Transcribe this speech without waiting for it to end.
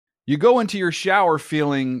You go into your shower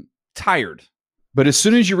feeling tired, but as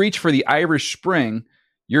soon as you reach for the Irish Spring,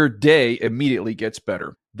 your day immediately gets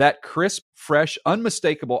better. That crisp, fresh,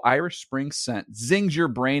 unmistakable Irish Spring scent zings your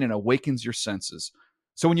brain and awakens your senses.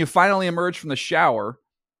 So when you finally emerge from the shower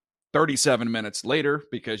 37 minutes later,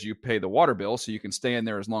 because you pay the water bill so you can stay in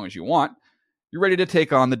there as long as you want, you're ready to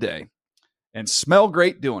take on the day and smell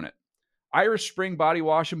great doing it. Irish Spring Body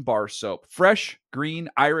Wash and Bar Soap. Fresh, green,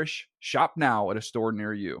 Irish. Shop now at a store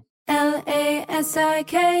near you.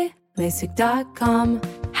 LASIK, LASIK.com.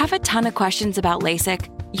 Have a ton of questions about LASIK?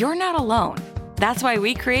 You're not alone. That's why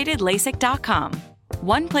we created LASIK.com.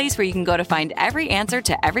 One place where you can go to find every answer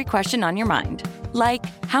to every question on your mind. Like,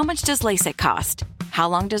 how much does LASIK cost? How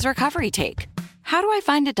long does recovery take? How do I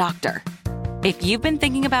find a doctor? If you've been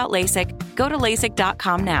thinking about LASIK, go to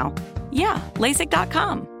LASIK.com now. Yeah,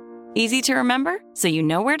 LASIK.com. Easy to remember, so you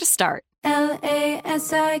know where to start.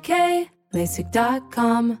 LASIK,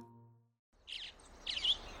 LASIK.com.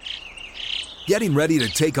 Getting ready to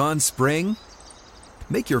take on spring?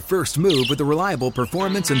 Make your first move with the reliable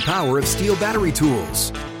performance and power of Steel battery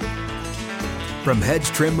tools. From hedge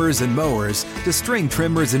trimmers and mowers to string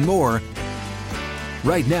trimmers and more,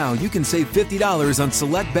 right now you can save $50 on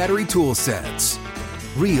select battery tool sets.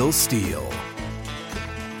 Real Steel.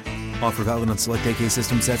 Offer valid on select AK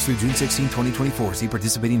system sets through June 16, 2024. See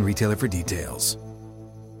participating retailer for details.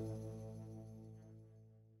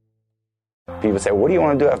 People say, what do you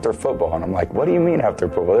want to do after football? And I'm like, what do you mean after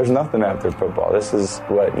football? There's nothing after football. This is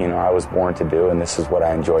what, I was born to do, and this is what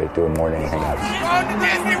I enjoy doing more than anything else. Going to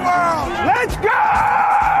Disney World! Let's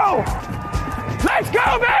go! Let's go,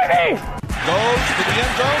 baby! Goes to the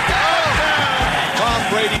end zone. Touchdown! Tom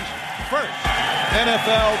Brady's first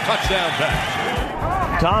NFL touchdown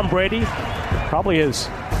pass. Tom Brady probably has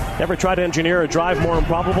never tried to engineer a drive more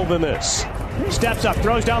improbable than this. Steps up,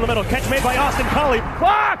 throws down the middle, catch made by Austin Collie.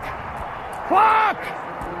 Clock!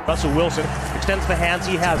 Russell Wilson extends the hands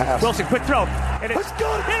he has. Wilson, quick throw. And it's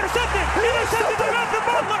good. Intercepted by Malcolm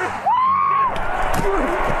Butler.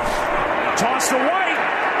 Toss to White.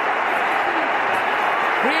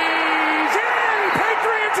 He's in.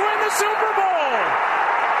 Patriots win the Super Bowl.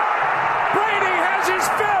 Brady has his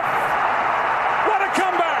fifth. What a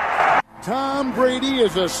comeback. Tom Brady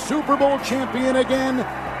is a Super Bowl champion again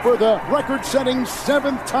for the record-setting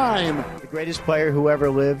 7th time. The greatest player who ever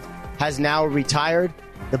lived has now retired.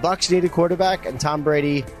 The Bucs need a quarterback, and Tom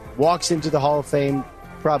Brady walks into the Hall of Fame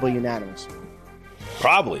probably unanimous.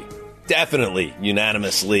 Probably. Definitely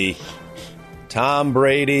unanimously. Tom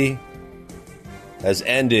Brady has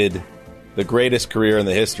ended the greatest career in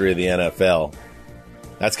the history of the NFL.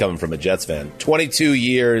 That's coming from a Jets fan. 22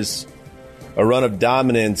 years, a run of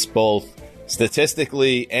dominance both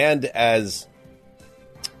statistically and as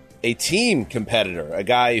a team competitor, a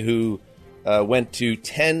guy who went to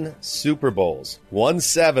 10 Super Bowls, won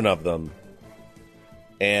 7 of them.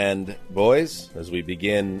 And, boys, as we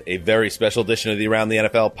begin a very special edition of the Around the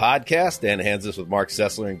NFL podcast, Dan Hanzus with Mark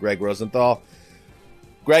Sessler and Greg Rosenthal.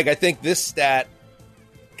 Greg, I think this stat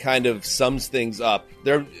kind of sums things up.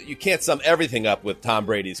 You can't sum everything up with Tom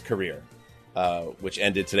Brady's career, which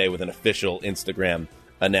ended today with an official Instagram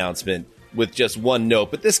announcement with just one note,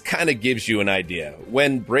 but this kind of gives you an idea.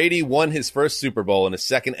 When Brady won his first Super Bowl in his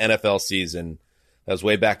second NFL season, that was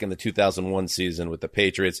way back in the 2001 season with the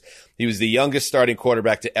Patriots, he was the youngest starting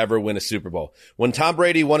quarterback to ever win a Super Bowl. When Tom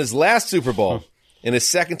Brady won his last Super Bowl in his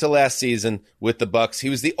second to last season with the Bucs, he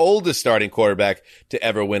was the oldest starting quarterback to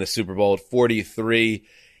ever win a Super Bowl at 43.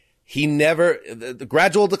 He never, the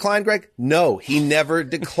gradual decline, Greg? No, he never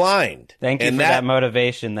declined. Thank you for that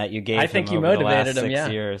motivation that you gave him. I think you motivated him, 6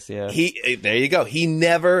 years. Yeah. There you go. He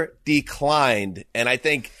never declined. And I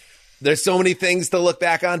think there's so many things to look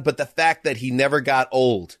back on, but the fact that he never got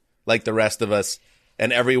old like the rest of us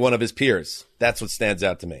and every one of his peers, that's what stands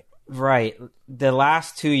out to me. Right. The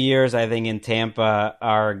last 2 years, I think, in Tampa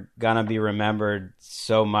are going to be remembered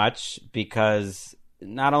so much because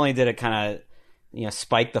not only did it kind of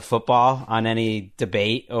spike the football on any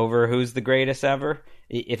debate over who's the greatest ever,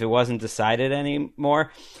 if it wasn't decided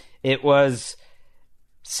anymore, it was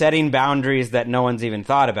setting boundaries that no one's even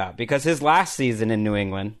thought about. Because his last season in New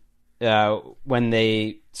England, when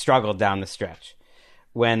they struggled down the stretch,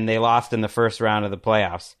 when they lost in the first round of the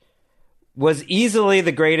playoffs, was easily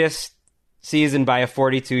the greatest season by a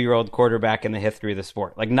 42-year-old quarterback in the history of the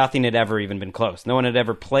sport. Like, nothing had ever even been close. No one had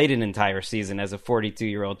ever played an entire season as a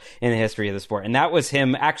 42-year-old in the history of the sport. And that was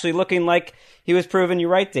him actually looking like he was proving, you're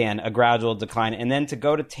right, Dan, a gradual decline. And then to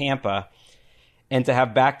go to Tampa and to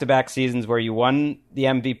have back-to-back seasons where you won the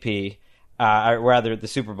MVP, or rather the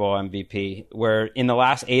Super Bowl MVP, where in the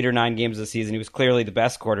last 8 or 9 games of the season, he was clearly the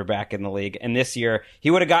best quarterback in the league. And this year, he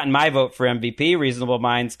would have gotten my vote for MVP. Reasonable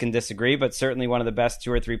minds can disagree, but certainly one of the best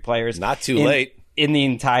 2 or 3 players. Not too late. In the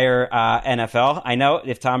entire NFL. I know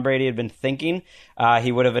if Tom Brady had been thinking,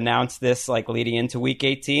 he would have announced this like leading into Week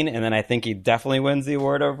 18, and then I think he definitely wins the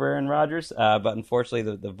award over Aaron Rodgers. But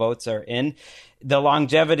unfortunately, the votes are in. The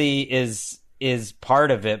longevity is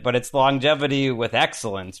part of it, but it's longevity with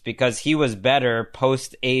excellence, because he was better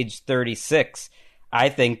post age 36, I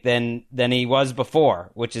think, than he was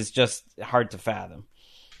before, which is just hard to fathom.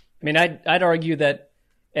 I mean, I'd argue that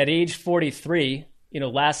at age 43,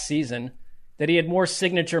 last season, that he had more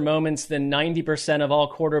signature moments than 90% of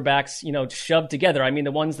all quarterbacks, shoved together. I mean,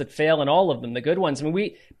 the ones that fail and all of them, the good ones. I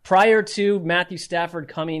mean, prior to Matthew Stafford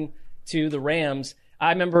coming to the Rams, I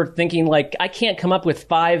remember thinking, like, I can't come up with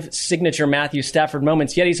 5 signature Matthew Stafford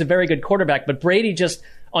moments, yet he's a very good quarterback. But Brady just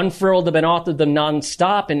unfurled them and authored them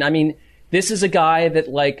nonstop. And, I mean, this is a guy that,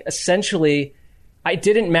 like, essentially, it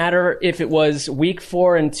didn't matter if it was Week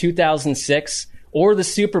 4 in 2006 or the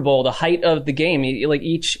Super Bowl, the height of the game. Like,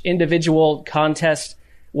 each individual contest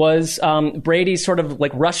was Brady's sort of,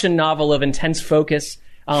 like, Russian novel of intense focus,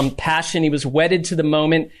 passion. He was wedded to the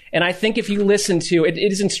moment. And I think if you listen to it,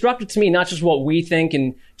 it is instructive to me, not just what we think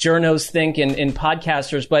and journos think and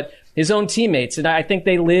podcasters, but his own teammates. And I think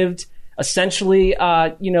they lived essentially,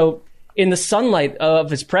 in the sunlight of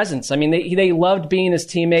his presence. I mean, they loved being his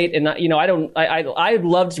teammate. And, I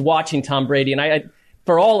loved watching Tom Brady. And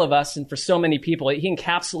for all of us and for so many people, he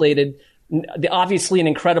encapsulated obviously an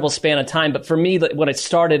incredible span of time. But for me, when it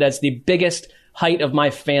started as the biggest height of my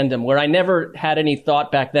fandom, where I never had any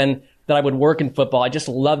thought back then that I would work in football. I just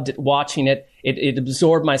loved it, watching it. It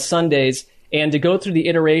absorbed my Sundays. And to go through the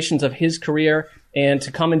iterations of his career and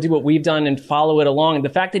to come and do what we've done and follow it along, and the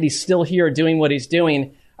fact that he's still here doing what he's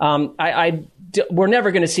doing, we're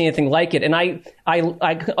never going to see anything like it. And I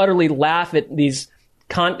utterly laugh at these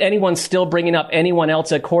anyone still bringing up anyone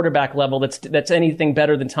else at quarterback level that's anything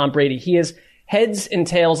better than Tom Brady. He is heads and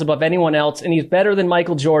tails above anyone else, and he's better than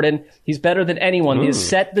Michael Jordan. He's better than anyone. He has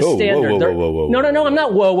set the standard. No, I'm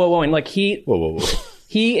not whoa-whoa-whoing. Like,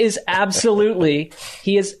 he is absolutely,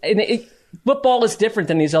 football is different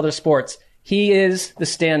than these other sports. He is the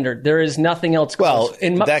standard. There is nothing else close.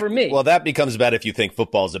 For me. Well, that becomes bad if you think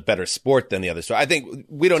football is a better sport than the other sport. I think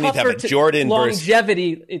we don't need to have a Jordan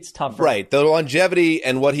longevity. It's tougher. Right. The longevity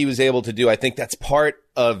and what he was able to do, I think that's part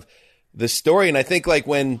of the story. And I think, like,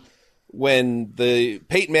 when the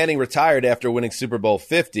Peyton Manning retired after winning Super Bowl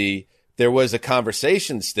 50, there was a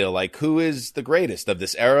conversation still, like, who is the greatest of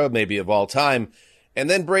this era, maybe of all time? And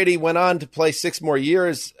then Brady went on to play 6 more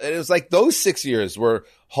years. And it was like those 6 years were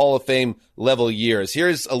Hall of Fame level years.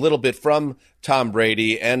 Here's a little bit from Tom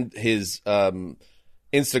Brady and his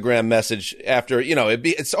Instagram message after,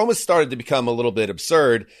 it's almost started to become a little bit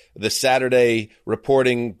absurd, the Saturday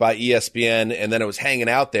reporting by ESPN, and then it was hanging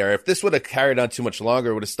out there. If this would have carried on too much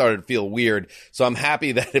longer, it would have started to feel weird. So I'm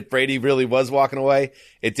happy that if Brady really was walking away,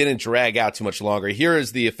 it didn't drag out too much longer. Here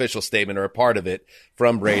is the official statement, or a part of it,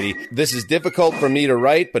 from Brady. "This is difficult for me to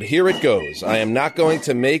write, but here it goes. I am not going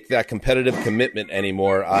to make that competitive commitment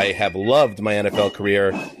anymore. I have loved my NFL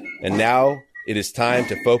career, and now it is time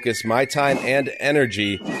to focus my time and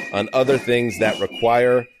energy on other things that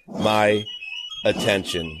require my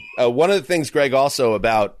attention." One of the things, Greg, also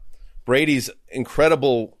about Brady's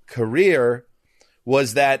incredible career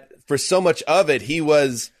was that for so much of it, he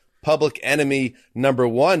was public enemy number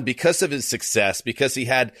one because of his success, because he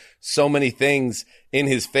had so many things in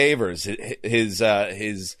his favors. The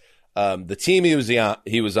team he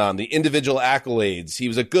was on, the individual accolades. He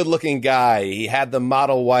was a good-looking guy. He had the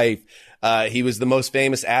model wife. He was the most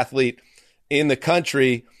famous athlete in the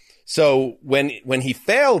country. So when he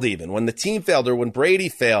failed, even when the team failed, or when Brady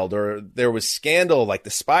failed, or there was scandal like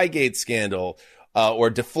the Spygate scandal,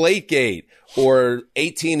 or Deflategate, or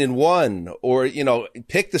 18-1, or,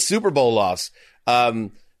 pick the Super Bowl loss,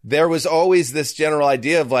 there was always this general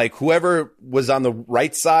idea of, like, whoever was on the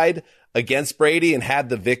right side against Brady and had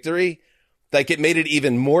the victory, like, it made it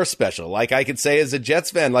even more special. Like, I could say as a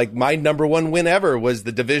Jets fan, like, my number one win ever was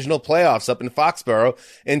the divisional playoffs up in Foxborough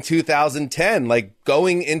in 2010. Like,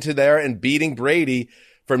 going into there and beating Brady,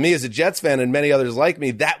 for me as a Jets fan and many others like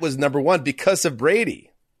me, that was number one because of Brady.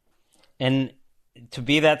 And to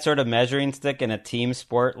be that sort of measuring stick in a team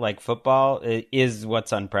sport like football is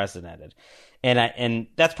what's unprecedented. And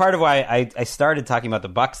that's part of why I started talking about the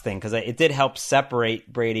Bucs thing, because it did help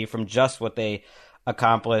separate Brady from just what they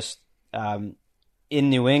accomplished in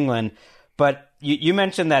New England. But you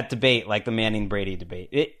mentioned that debate, like the Manning-Brady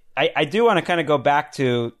debate. I do want to kind of go back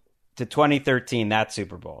to to 2013, that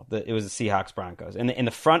Super Bowl. It was the Seahawks Broncos. And in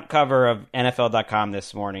the front cover of NFL.com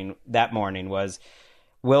that morning was,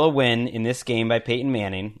 will a win in this game by Peyton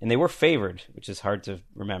Manning, and they were favored, which is hard to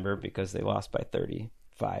remember because they lost by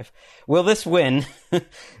 35. Will this win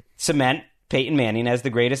cement Peyton Manning as the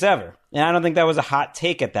greatest ever? And I don't think that was a hot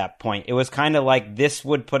take at that point. It was kind of like this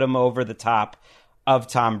would put him over the top of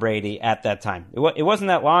Tom Brady at that time. It wasn't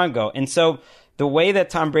that long ago. And so the way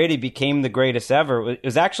that Tom Brady became the greatest ever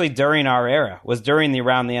was actually during our era, was during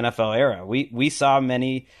around the NFL era. We saw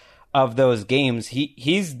many of those games.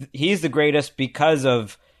 He's the greatest because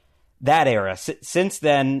of that era. Since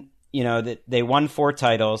then, they won 4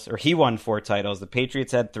 titles, or he won 4 titles. The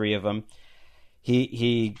Patriots had 3 of them.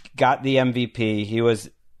 He got the MVP. He was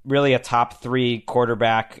really a top 3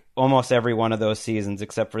 quarterback almost every one of those seasons,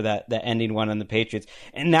 except for that ending one on the Patriots.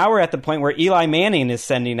 And now we're at the point where Eli Manning is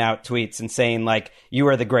sending out tweets and saying, like, you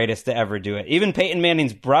are the greatest to ever do it. Even Peyton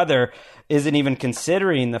Manning's brother isn't even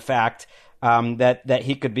considering the fact that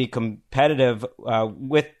he could be competitive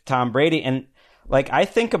with Tom Brady. And like, I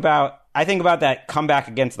think about that comeback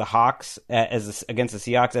against the Hawks, against the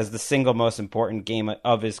Seahawks, as the single most important game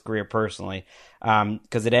of his career personally,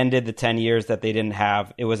 because it ended the 10 years that they didn't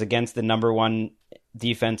have. It was against the number 1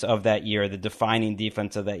 defense of that year, the defining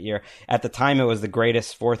defense of that year. At the time, it was the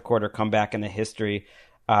greatest fourth quarter comeback in the history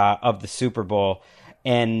of the Super Bowl.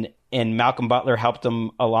 And Malcolm Butler helped him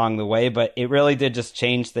along the way, but it really did just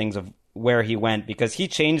change things of where he went, because he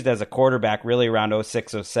changed as a quarterback really around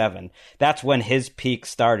 06-07. That's when his peak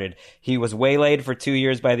started. He was waylaid for 2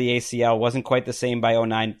 years by the ACL, wasn't quite the same by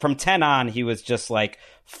 09. From 10 on, he was just like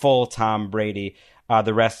full Tom Brady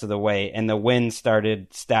the rest of the way, and the wins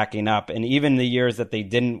started stacking up. And even the years that they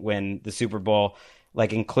didn't win the Super Bowl,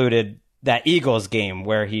 like, included that Eagles game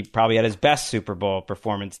where he probably had his best Super Bowl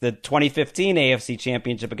performance, the 2015 AFC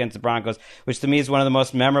Championship against the Broncos, which to me is one of the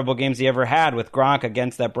most memorable games he ever had, with Gronk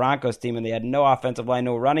against that Broncos team, and they had no offensive line,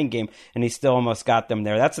 no running game, and he still almost got them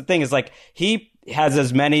there. That's the thing, is like, he has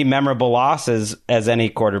as many memorable losses as any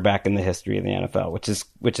quarterback in the history of the NFL,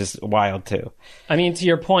 which is wild too. I mean, to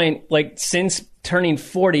your point, like, since turning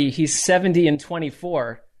 40, he's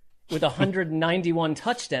 70-24 with 191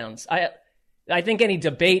 touchdowns. I think any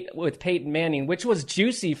debate with Peyton Manning, which was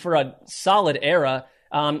juicy for a solid era,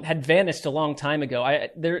 had vanished a long time ago.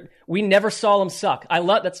 We never saw him suck.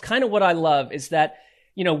 That's kind of what I love, is that,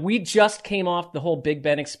 we just came off the whole Big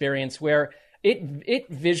Ben experience where it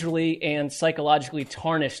visually and psychologically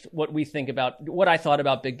tarnished what I thought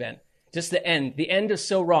about Big Ben. Just the end is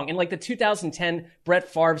so wrong. And like the 2010 Brett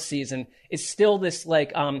Favre season is still this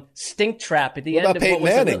like stink trap at the end of Peyton what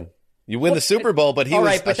was Manning? You win the Super Bowl, but he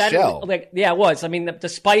was a shell. It was. I mean,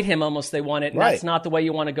 despite him, almost they won it. And That's not the way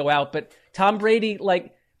you want to go out. But Tom Brady,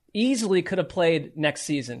 easily could have played next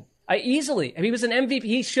season. Easily. If he was an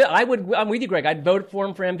MVP, I'm with you, Greg. I'd vote for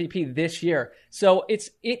him for MVP this year. So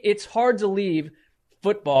it's hard to leave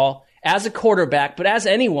football as a quarterback, but as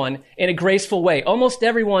anyone, in a graceful way. Almost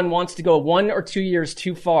everyone wants to go 1 or 2 years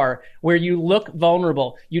too far, where you look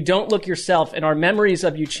vulnerable. You don't look yourself, and our memories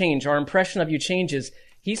of you change. Our impression of you changes.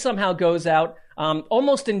 He somehow goes out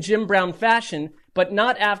almost in Jim Brown fashion, but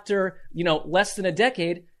not after, less than a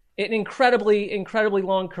decade, an incredibly, incredibly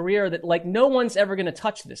long career that, like, no one's ever going to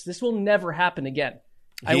touch this. This will never happen again.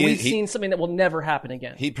 We've seen something that will never happen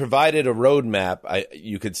again. He provided a roadmap,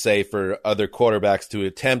 you could say, for other quarterbacks to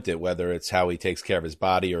attempt it, whether it's how he takes care of his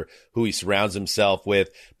body or who he surrounds himself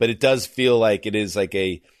with. But it does feel like it is like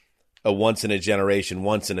a once in a generation,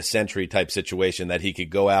 once in a century type situation that he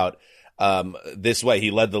could go out this way.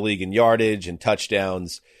 He led the league in yardage and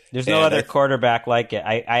touchdowns. There's no other quarterback like it.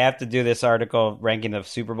 I have to do this article ranking the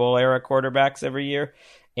Super Bowl era quarterbacks every year.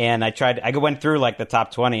 And I went through like the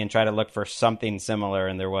top 20 and tried to look for something similar,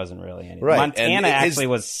 and there wasn't really any. Right. Montana actually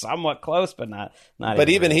was somewhat close, but not. But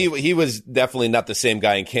even really. he was definitely not the same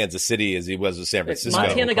guy in Kansas City as he was with San Francisco.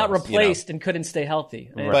 Montana got replaced and couldn't stay healthy.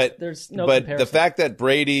 But there's no But comparison. the fact that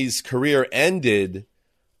Brady's career ended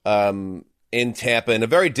in Tampa in a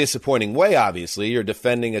very disappointing way, obviously, you're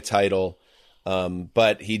defending a title,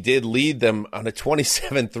 but he did lead them on a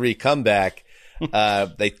 27-3 comeback.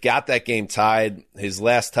 They got that game tied. His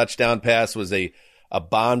last touchdown pass was a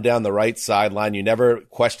bomb down the right sideline. You never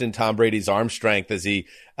questioned Tom Brady's arm strength as he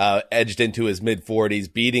edged into his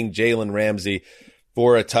mid-40s, beating Jalen Ramsey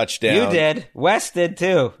for a touchdown. You did. Wes did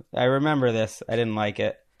too. I remember this. I didn't like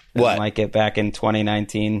it. Didn't like it back in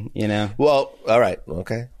 2019, Well, all right.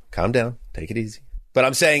 Okay. Calm down. Take it easy. But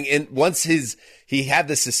I'm saying once he had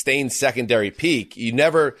the sustained secondary peak, you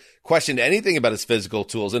never questioned anything about his physical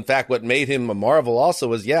tools. In fact, what made him a marvel also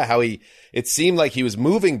was, how it seemed like he was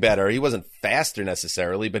moving better. He wasn't faster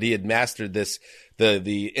necessarily, but he had mastered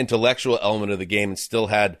the intellectual element of the game and still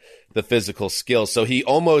had the physical skills. So he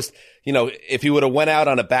almost, if he would have went out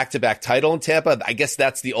on a back-to-back title in Tampa, I guess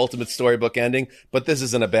that's the ultimate storybook ending, but this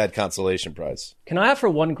isn't a bad consolation prize. Can I offer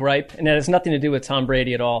one gripe? And that has nothing to do with Tom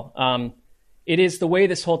Brady at all. It is the way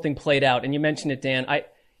this whole thing played out. And you mentioned it, Dan.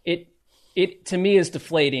 It to me is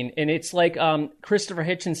deflating. And it's like Christopher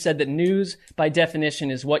Hitchens said that news by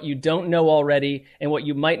definition is what you don't know already and what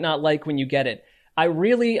you might not like when you get it. I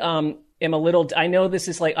really am a little, I know this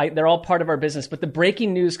is they're all part of our business, but the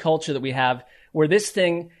breaking news culture that we have where this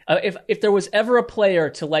thing, if there was ever a player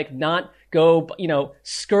to not go,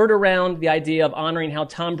 skirt around the idea of honoring how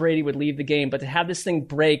Tom Brady would leave the game, but to have this thing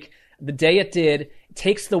break the day it did,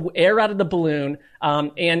 takes the air out of the balloon,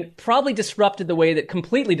 and probably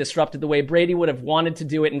completely disrupted the way Brady would have wanted to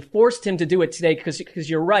do it and forced him to do it today because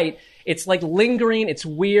you're right. It's lingering. It's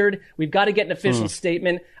weird. We've got to get an official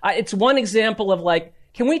statement. It's one example of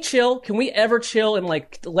can we chill? Can we ever chill and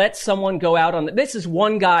let someone go out on this is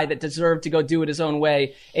one guy that deserved to go do it his own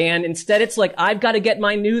way. And instead it's I've got to get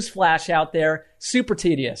my news flash out there. Super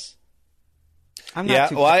tedious. I'm not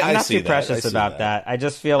too precious about that. I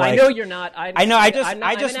just feel like I know you're not. I know. I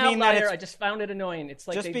just mean that I just found it annoying. It's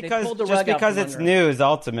just they because pulled the rug out from it's under news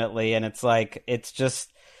ultimately, and it's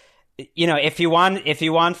just if he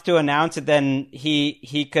wants to announce it, then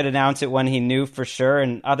he could announce it when he knew for sure,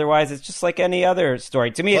 and otherwise it's just like any other story.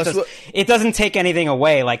 To me, it doesn't take anything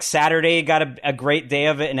away. Like Saturday got a great day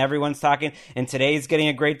of it, and everyone's talking, and today's getting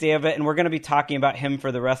a great day of it, and we're going to be talking about him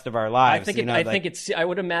for the rest of our lives. I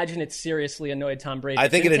would imagine it seriously annoyed Tom Brady. I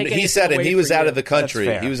think he said it. He was out of the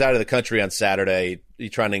country. He was out of the country on Saturday.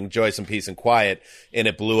 Trying to enjoy some peace and quiet, and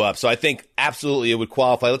it blew up. So I think absolutely it would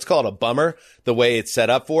qualify. Let's call it a bummer, the way it's set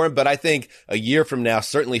up for him. But I think a year from now,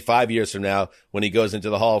 certainly 5 years from now, when he goes into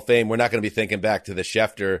the Hall of Fame, we're not going to be thinking back to the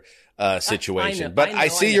Schefter situation. I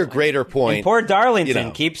see your greater point. And poor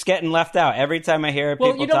Darlington keeps getting left out. Every time I hear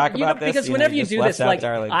people talk about this, because whenever you do this,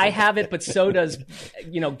 I have it, but so does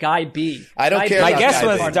Guy B. I don't care. My guess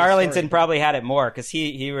was Darlington probably had it more because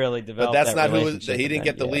he really developed. But that's not who he didn't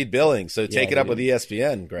get the lead billing. So take it up with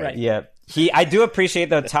ESPN, Greg. Right. Yeah, I do appreciate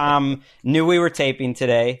though. Tom knew we were taping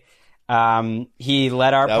today. He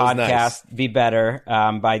let our podcast be better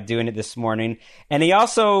by doing it this morning. And he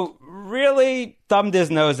also really thumbed his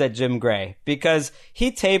nose at Jim Gray because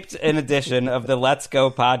he taped an edition of the Let's Go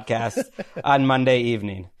podcast on Monday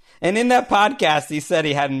evening. And in that podcast, he said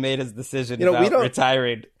he hadn't made his decision about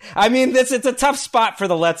retiring. I mean, it's a tough spot for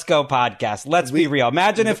the Let's Go podcast. Let's be real.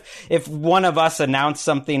 Imagine if one of us announced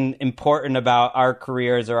something important about our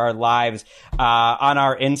careers or our lives on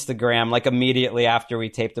our Instagram, immediately after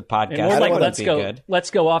we taped the podcast. And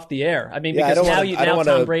let's go off the air. I mean, because now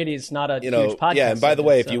Tom Brady's not a huge podcast. Yeah, and by the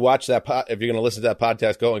way, if you watch that, if you're going to listen to that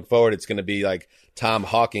podcast going forward, it's going to be Tom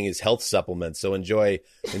hawking his health supplements. So enjoy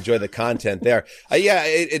the content there.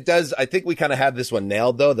 It does. I think we kind of have this one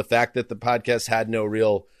nailed, though. The fact that the podcast had no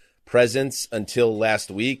real presence until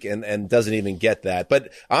last week and doesn't even get that.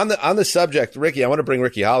 But on the subject, Ricky, I want to bring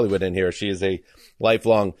Ricky Hollywood in here. She is a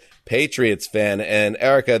lifelong Patriots fan. And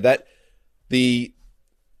Erica, that the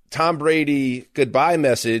Tom Brady goodbye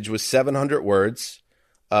message was 700 words.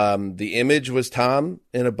 The image was Tom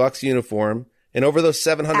in a Bucs uniform. And over those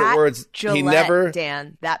 700 words, Gillette,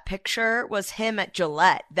 Dan, that picture was him at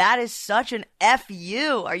Gillette. That is such an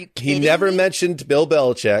F-U. Are you kidding me? He never me? mentioned Bill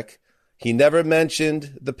Belichick. He never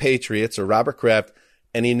mentioned the Patriots or Robert Kraft.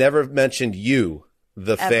 And he never mentioned you,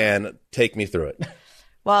 the fan. Take me through it.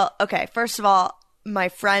 Well, okay. First of all, my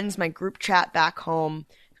friends, my group chat back home,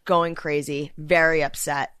 going crazy. Very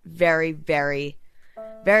upset. Very, very,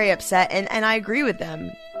 very upset. And I agree with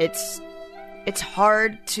them. It's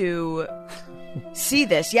hard to see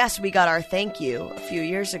this. Yes, we got our thank you a few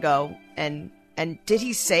years ago. And did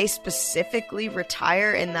he say specifically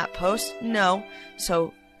retire in that post? No.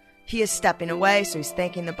 So he is stepping away. So he's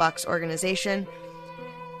thanking the Bucs organization.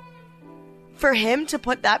 For him to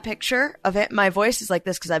put that picture of it, my voice is like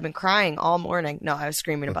this because I've been crying all morning. No, I was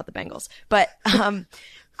screaming about the Bengals. But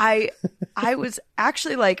I was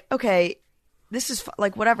actually like, okay, this is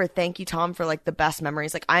whatever. Thank you, Tom, for the best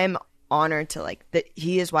memories. I am honored to that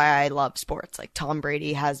he is why I love sports. Tom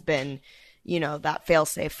Brady has been, that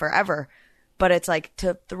failsafe forever. But it's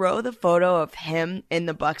to throw the photo of him in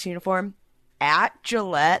the Bucs uniform that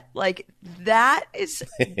is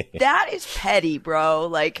petty,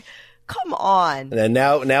 bro. Come on. And then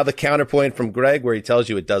now the counterpoint from Greg where he tells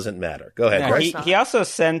you it doesn't matter. Go ahead, Greg. He also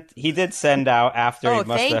did send out after he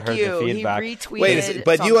must have heard the feedback. He retweeted. Wait,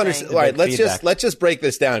 but you understand? All right, let's just break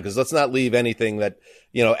this down because let's not leave anything that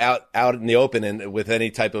out in the open and with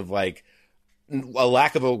any type of like a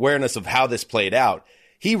lack of awareness of how this played out.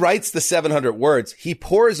 He writes the 700 words. He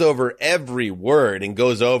pores over every word and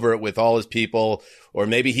goes over it with all his people, or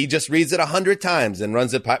maybe he just reads it 100 times and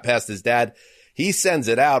runs it past his dad. He sends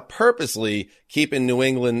it out purposely, keeping New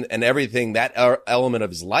England and everything, that element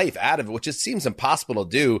of his life out of it, which just seems impossible to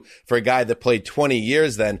do for a guy that played 20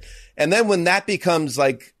 years then. And then when that becomes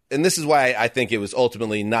like, and this is why I think it was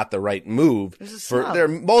ultimately not the right move there are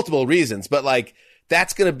multiple reasons, but like,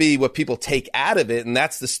 that's going to be what people take out of it. And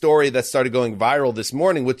that's the story that started going viral this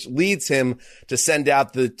morning, which leads him to send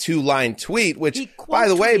out the 2-line tweet, which by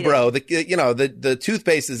the way, bro, the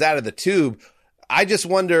toothpaste is out of the tube. I just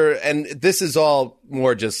wonder, and this is all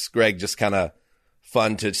more just, Greg, just kind of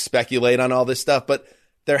fun to speculate on all this stuff, but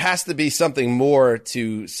there has to be something more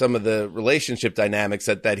to some of the relationship dynamics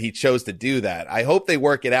that he chose to do that. I hope they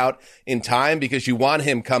work it out in time because you want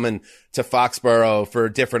him coming to Foxborough for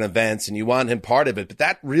different events and you want him part of it. But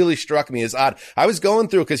that really struck me as odd. I was going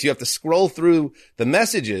through because you have to scroll through the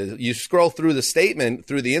messages. You scroll through the statement,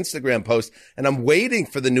 through the Instagram post, and I'm waiting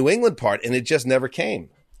for the New England part and it just never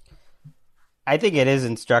came. I think it is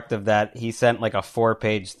instructive that he sent like a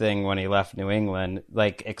 4-page thing when he left New England,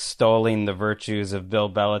 like extolling the virtues of Bill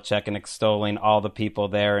Belichick and extolling all the people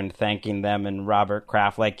there and thanking them and Robert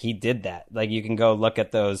Kraft. Like he did that. Like you can go look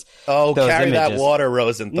at those. Oh, those carry images. That water,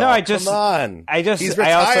 Rosenthal. No, come on. He's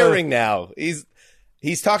retiring now.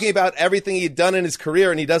 He's talking about everything he'd done in his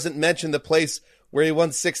career, and he doesn't mention the place where he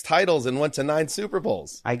won 6 titles and went to 9 Super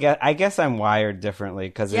Bowls. I guess I'm wired differently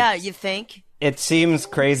because you think. It seems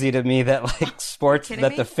crazy to me that like sports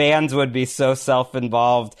that the fans would be so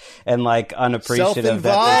self-involved and like unappreciative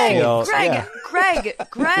that they feel.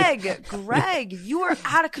 Greg, you are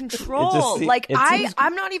out of control.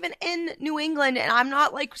 I'm not even in New England, and I'm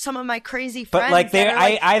not like some of my crazy friends. But like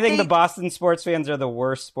I think the Boston sports fans are the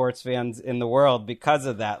worst sports fans in the world because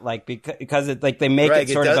of that. Like because it like they make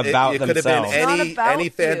Greg, it sort of about themselves. It could have been any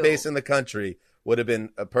fan base in the country would have been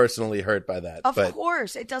personally hurt by that. Of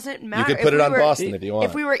course. It doesn't matter. You could put it on Boston if you want.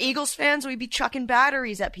 If we were Eagles fans, we'd be chucking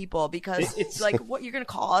batteries at people because it's like, what, you're going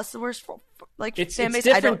to call us the worst fan base?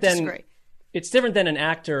 I don't disagree. It's different than an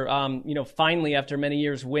actor, finally after many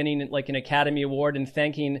years winning like an Academy Award and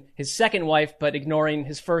thanking his second wife, but ignoring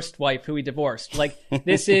his first wife who he divorced. Like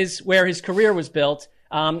this is where his career was built.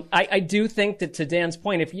 I do think that to Dan's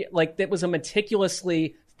point, that was a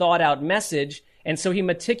meticulously thought out message. And so he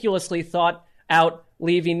meticulously thought out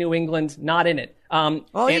leaving New England, not in it.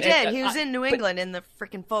 He did. He was in New England in the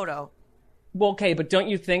freaking photo. Well, okay, but don't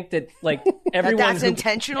you think that like everyone that's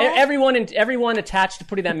intentional? Everyone attached to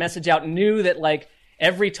putting that message out knew that like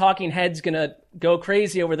every talking head's gonna go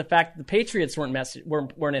crazy over the fact that the Patriots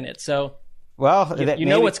weren't in it. So, well, you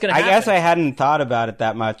know what's gonna happen. I guess I hadn't thought about it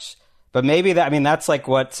that much. But maybe that's like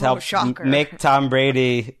what's helped make Tom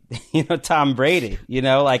Brady, Tom Brady,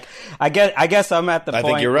 like I guess I'm at the point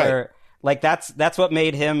think you're right. where like that's what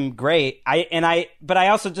made him great. But I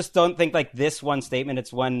also just don't think like this one statement,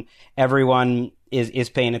 it's when everyone is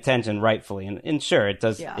paying attention rightfully. And sure, it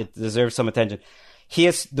does, It deserves some attention.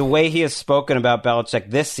 The way he has spoken about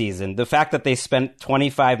Belichick this season, the fact that they spent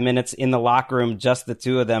 25 minutes in the locker room, just the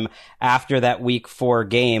two of them after that week 4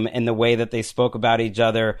 game, and the way that they spoke about each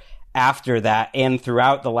other after that and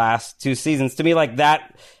throughout the last 2 seasons, to me, like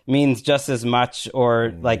that means just as much,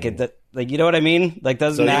 or like it, like, you know what I mean? Like,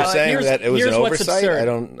 doesn't that? So you're saying that it was an oversight? I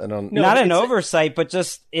don't. No, not an oversight, but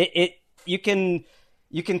just you can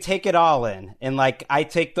take it all in, and like I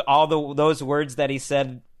take those words that he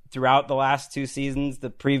said throughout the last 2 seasons, the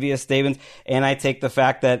previous statements, and I take the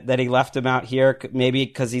fact that he left him out here maybe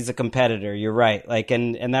because he's a competitor. You're right, like,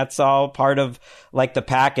 and that's all part of like the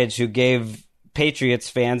package. Who gave Patriots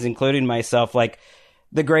fans, including myself, like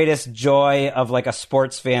the greatest joy of like a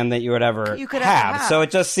sports fan that you would ever have. So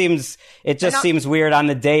it just seems weird on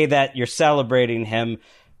the day that you're celebrating him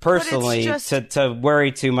personally to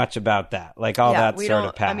worry too much about that. Like all that sort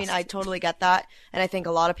of past. I mean, I totally get that. And I think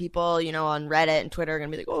a lot of people, on Reddit and Twitter are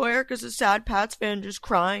going to be like, oh, Erica's a sad Pats fan just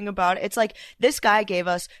crying about it. It's like, this guy gave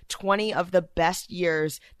us 20 of the best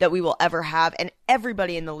years that we will ever have. And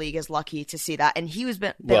everybody in the league is lucky to see that. And he was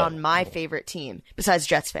been on my favorite team, besides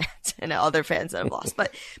Jets fans and other fans that have lost.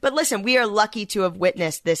 But listen, we are lucky to have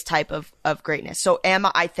witnessed this type of greatness. So am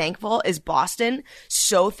I thankful? Is Boston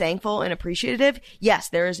so thankful and appreciative? Yes,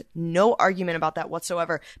 there is no argument about that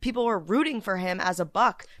whatsoever. People were rooting for him as a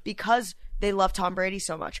Buck because they love Tom Brady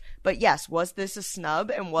so much. But yes, was this a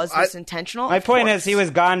snub and was this intentional? My point is he was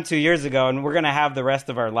gone 2 years ago, and we're going to have the rest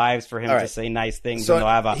of our lives for him to say nice things, and they'll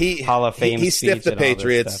have a Hall of Fame He speech. stiffed the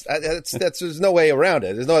Patriots. There's no way around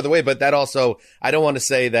it. There's no other way. But that also, I don't want to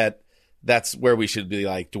say that that's where we should be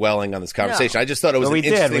like dwelling on this conversation. No. I just thought it was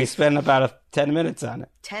interesting. We spent about 10 minutes on it.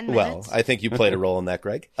 10 minutes? Well, I think you played a role in that,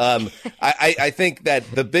 Greg. I think that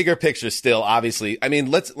the bigger picture still, obviously, I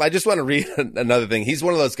mean, I just want to read another thing. He's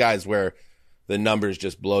one of those guys where the numbers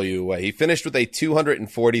just blow you away. He finished with a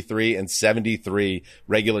 243-73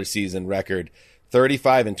 regular season record,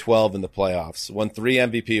 35-12 in the playoffs, won 3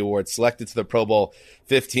 MVP awards, selected to the Pro Bowl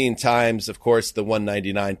 15 times. Of course, the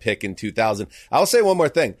 199 pick in 2000. I'll say one more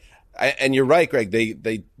thing. And you're right, Greg.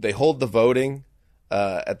 They hold the voting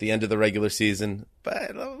at the end of the regular season,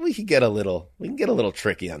 but we can get a little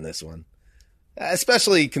tricky on this one,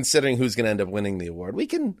 especially considering who's going to end up winning the award. We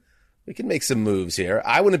can make some moves here.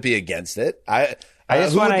 I wouldn't be against it. I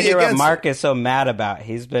just want to hear what Mark is so mad about.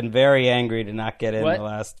 He's been very angry to not get in the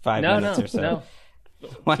last 5 minutes or so. No,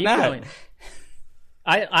 why keep not? Going.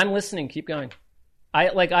 I'm listening. Keep going.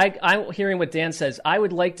 I'm hearing what Dan says. I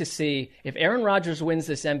would like to see if Aaron Rodgers wins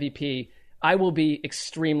this MVP. I will be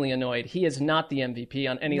extremely annoyed. He is not the MVP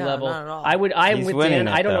on any level. Not at all. I'm with Dan.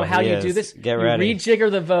 I don't know how you do this. Get ready. You rejigger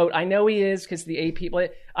the vote. I know he is because the AP.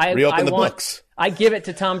 Reopen the books. I give it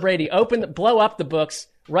to Tom Brady. Blow up the books.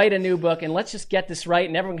 Write a new book, and let's just get this right.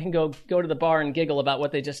 And everyone can go to the bar and giggle about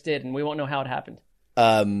what they just did, and we won't know how it happened.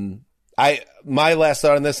 My last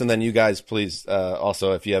thought on this, and then you guys, please,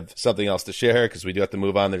 also, if you have something else to share, because we do have to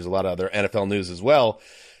move on. There's a lot of other NFL news as well,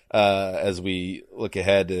 as we look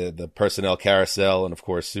ahead to the personnel carousel and, of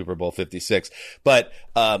course, Super Bowl 56. But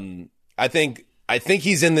I think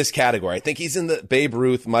he's in this category. I think he's in the Babe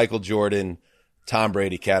Ruth, Michael Jordan, Tom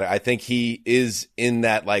Brady category. I think he is in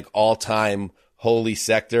that like all-time holy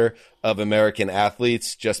sector of American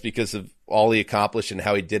athletes just because of all he accomplished and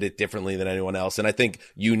how he did it differently than anyone else. And I think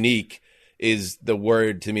unique is the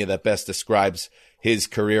word to me that best describes his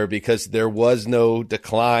career, because there was no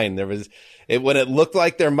decline. When it looked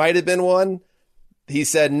like there might have been one, he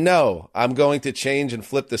said, no, I'm going to change and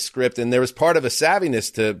flip the script. And there was part of a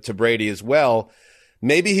savviness to Brady as well.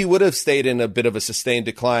 Maybe he would have stayed in a bit of a sustained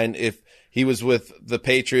decline if he was with the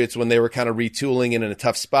Patriots when they were kind of retooling and in a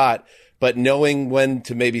tough spot. But knowing when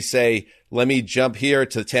to maybe say, let me jump here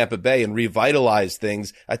to Tampa Bay and revitalize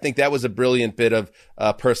things, I think that was a brilliant bit of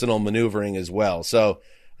personal maneuvering as well. So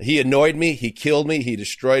he annoyed me. He killed me. He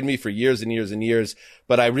destroyed me for years and years and years.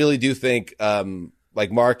 But I really do think,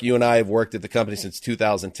 like Mark, you and I have worked at the company since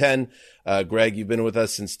 2010. Greg, you've been with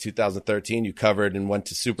us since 2013. You covered and went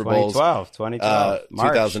to Super Bowls. 2012.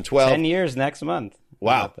 March, 2012. 10 years next month.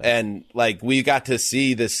 Wow. And like we got to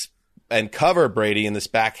see this and cover Brady in this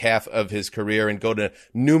back half of his career and go to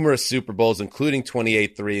numerous Super Bowls, including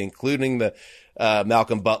 28-3, including the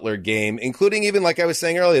Malcolm Butler game, including even, like I was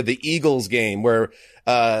saying earlier, the Eagles game where,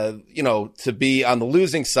 to be on the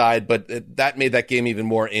losing side, but that made that game even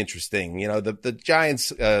more interesting. The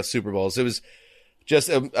Giants Super Bowls, it was just,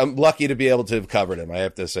 I'm lucky to be able to have covered him. I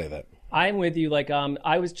have to say that. I'm with you.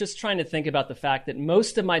 I was just trying to think about the fact that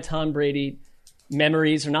most of my Tom Brady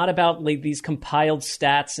memories are not about like these compiled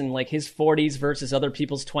stats and like his 40s versus other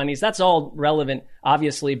people's 20s. That's all relevant,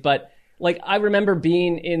 obviously. But like I remember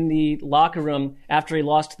being in the locker room after he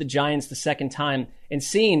lost to the Giants the second time and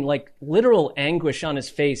seeing like literal anguish on his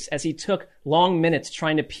face as he took long minutes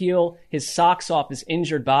trying to peel his socks off his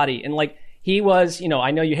injured body. And like he was,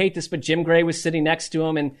 I know you hate this, but Jim Gray was sitting next to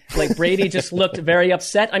him and like Brady just looked very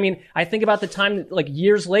upset. I mean, I think about the time like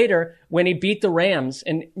years later when he beat the Rams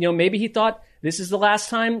and, maybe he thought, this is the last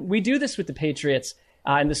time we do this with the Patriots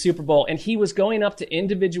in the Super Bowl. And he was going up to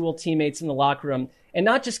individual teammates in the locker room and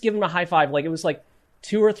not just giving them a high five. Like it was like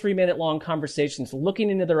 2 or 3 minute long conversations,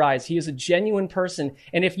 looking into their eyes. He is a genuine person.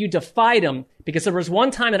 And if you defied him, because there was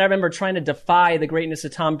one time that I remember trying to defy the greatness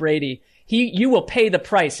of Tom Brady, you will pay the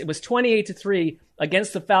price. It was 28-3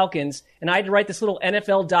 against the Falcons. And I had to write this little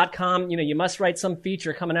NFL.com, you must write some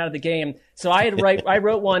feature coming out of the game. So I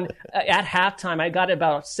wrote one at halftime. I got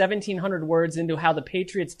about 1,700 words into how the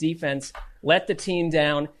Patriots defense let the team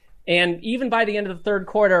down. And even by the end of the third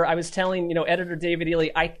quarter, I was telling, editor David Ely,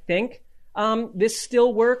 I think this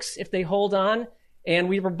still works if they hold on. And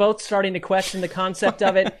we were both starting to question the concept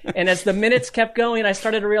of it. And as the minutes kept going, I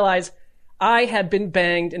started to realize I had been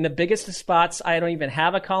banged in the biggest of spots. I don't even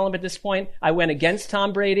have a column at this point. I went against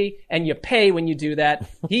Tom Brady, and you pay when you do that.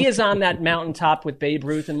 He is on that mountaintop with Babe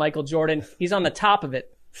Ruth and Michael Jordan. He's on the top of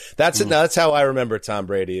it. That's how I remember Tom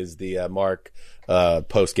Brady, is the Mark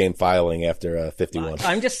post-game filing after 51.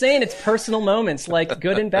 I'm just saying it's personal moments, like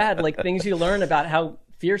good and bad, like things you learn about how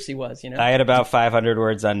fierce he was. I had about 500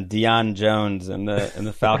 words on Deion Jones and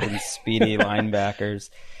the Falcons' speedy linebackers.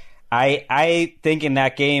 I think in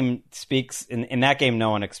that game in that game,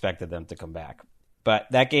 no one expected them to come back. But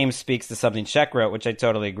that game speaks to something Shek wrote, which I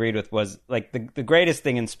totally agreed with, was like the greatest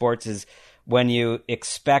thing in sports is when you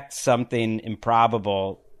expect something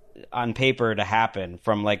improbable on paper to happen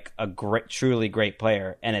from like a truly great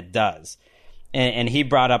player, and it does. And he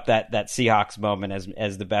brought up that Seahawks moment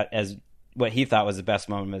as what he thought was the best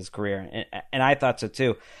moment of his career, and I thought so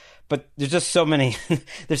too. But there's just so many.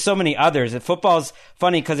 There's so many others. And football's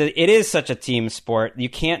funny because it is such a team sport. You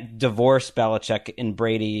can't divorce Belichick and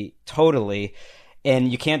Brady totally, and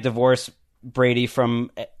you can't divorce Brady from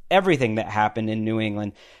everything that happened in New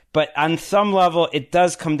England. But on some level, it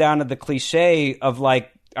does come down to the cliche of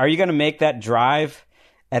like, are you going to make that drive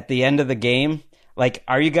at the end of the game? Like,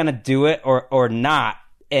 are you going to do it or not?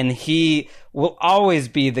 And he will always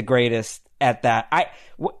be the greatest at that.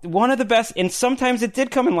 One of the best, and sometimes it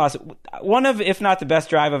did come in loss. One of, if not the best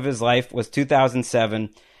drive of his life was 2007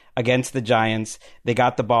 against the Giants. They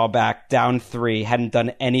got the ball back, down 3, hadn't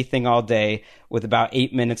done anything all day with about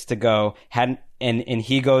 8 minutes to go. And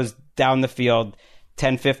he goes down the field,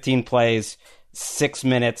 10, 15 plays, 6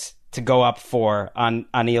 minutes to go up 4 on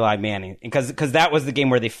Eli Manning. Because that was the game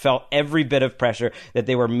where they felt every bit of pressure, that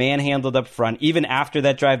they were manhandled up front. Even after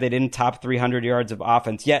that drive, they didn't top 300 yards of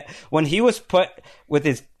offense. Yet, when he was put with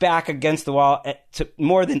his back against the wall, to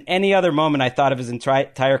more than any other moment I thought of his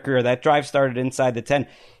entire career, that drive started inside the 10.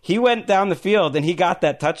 He went down the field and he got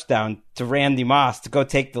that touchdown to Randy Moss to go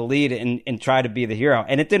take the lead and try to be the hero.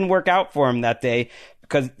 And it didn't work out for him that day,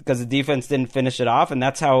 because the defense didn't finish it off, and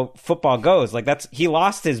that's how football goes. Like he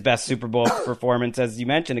lost his best Super Bowl performance, as you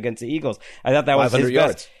mentioned, against the Eagles. I thought that was his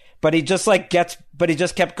yards. best. But he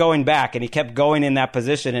just kept going back, and he kept going in that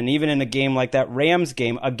position. And even in a game like that Rams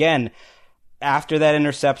game, again, after that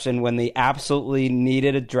interception, when they absolutely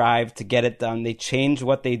needed a drive to get it done, they changed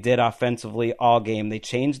what they did offensively all game. They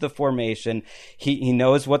changed the formation. He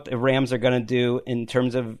knows what the Rams are going to do in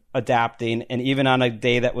terms of adapting. And even on a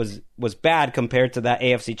day that was bad compared to that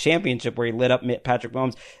AFC Championship where he lit up Patrick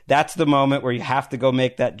Mahomes, that's the moment where you have to go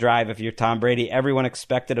make that drive if you're Tom Brady. Everyone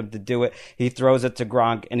expected him to do it. He throws it to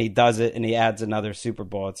Gronk, and he does it, and he adds another Super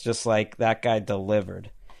Bowl. It's just like that guy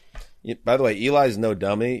delivered. By the way, Eli's no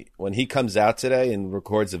dummy. When he comes out today and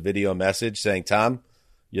records a video message saying, "Tom,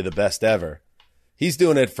 you're the best ever," he's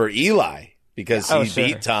doing it for Eli because he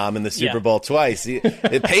beat Tom in the Super Bowl twice.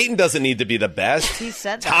 Peyton doesn't need to be the best. He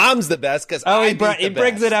said that. Tom's the best because he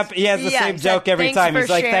brings it up. He has the same joke every time. He's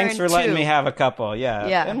like, "Thanks for letting me have a couple."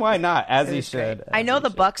 Yeah. And why not? As he should. I know the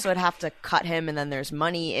Bucs would have to cut him, and then there's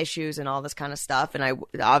money issues and all this kind of stuff. And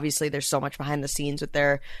obviously there's so much behind the scenes with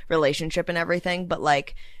their relationship and everything. But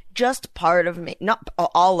like, just part of me, not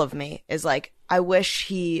all of me, is like, I wish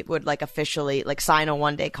he would like officially like sign a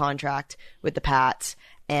 1-day contract with the Pats,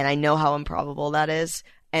 and I know how improbable that is,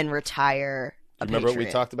 and retire a Remember Patriot. what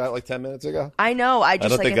we talked about like 10 minutes ago? I know. I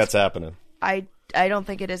don't think that's happening. I don't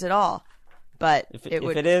think it is at all. But if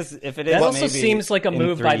it is, that also seems like a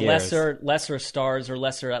move by years. lesser stars or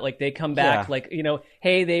lesser, like they come back like,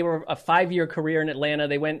 hey, they were a 5-year career in Atlanta.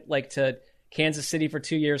 They went like to Kansas City for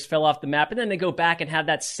 2 years, fell off the map, and then they go back and have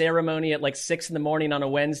that ceremony at like 6 a.m. on a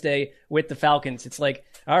Wednesday with the Falcons. It's like,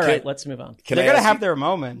 all right, let's move on. They're going to have their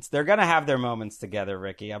moments. They're going to have their moments together,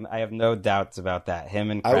 Ricky. I have no doubts about that.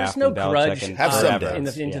 Him and Kraft, there's no and Belichick, grudge and have some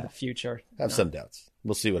doubts. into the future. Have some doubts.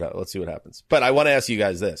 We'll see let's see what happens. But I want to ask you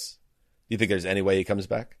guys this: do you think there's any way he comes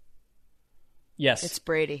back? Yes, it's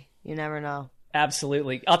Brady. You never know.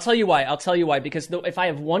 Absolutely. I'll tell you why. Because if I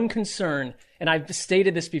have one concern, and I've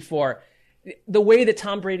stated this before, the way that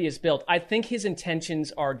Tom Brady is built, I think his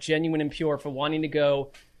intentions are genuine and pure for wanting to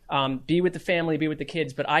go be with the family, be with the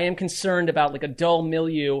kids. But I am concerned about like a dull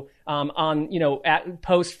milieu at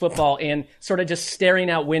post football and sort of just staring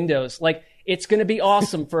out windows. Like, it's going to be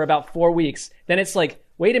awesome for about 4 weeks. Then it's like,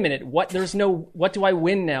 wait a minute, what do I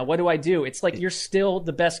win now? What do I do? It's like, you're still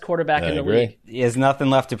the best quarterback in the league. He has nothing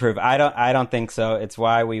left to prove. I don't think so. It's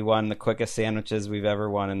why we won the quickest sandwiches we've ever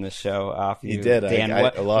won in this show off you. You did, Dan. I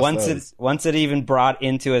lost once it even brought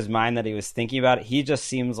into his mind that he was thinking about it, he just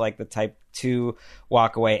seems like the type to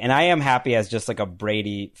walk away. And I am happy as just like a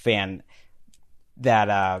Brady fan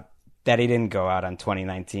that he didn't go out on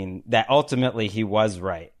 2019, that ultimately he was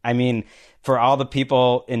right. I mean, for all the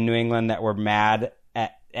people in New England that were mad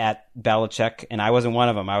at Belichick, and I wasn't one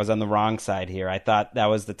of them. I was on the wrong side here. I thought that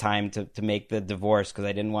was the time to make the divorce because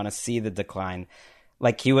I didn't want to see the decline.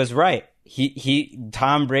 Like, he was right.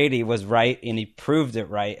 Tom Brady was right, and he proved it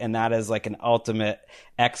right, and that is like an ultimate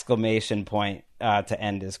exclamation point to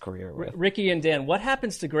end his career with. Ricky and Dan, what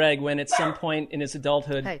happens to Greg when at some point in his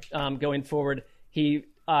adulthood going forward, he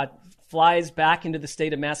flies back into the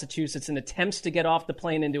state of Massachusetts and attempts to get off the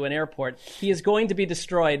plane into an airport? He is going to be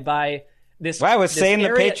destroyed by this. Well, I was saying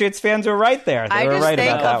the Patriots fans were right there. They were right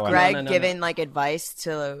about that one. I just think of Greg giving like advice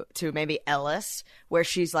to maybe Ellis, where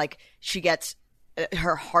she's like, she gets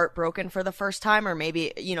her heart broken for the first time, or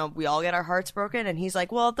maybe, we all get our hearts broken, and he's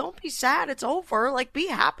like, well, don't be sad, it's over, like, be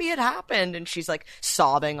happy it happened, and she's like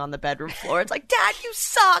sobbing on the bedroom floor. It's like, Dad, you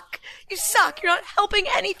suck, you're not helping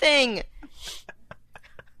anything.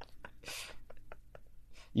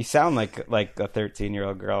 You sound like a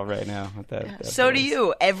 13-year-old girl right now with that so voice. Do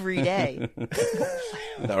you every day.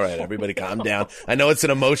 All right, everybody calm down. I know it's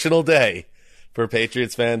an emotional day for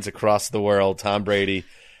Patriots fans across the world. Tom Brady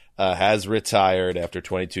has retired after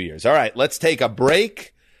 22 years. All right, let's take a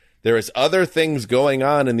break. There is other things going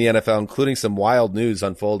on in the NFL, including some wild news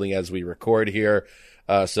unfolding as we record here.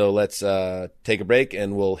 So let's take a break,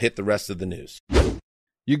 and we'll hit the rest of the news.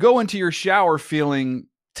 You go into your shower feeling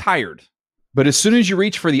tired, but as soon as you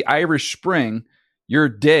reach for the Irish Spring, your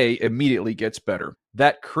day immediately gets better.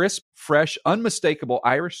 That crisp, fresh, unmistakable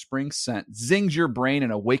Irish Spring scent zings your brain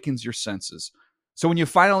and awakens your senses. So when you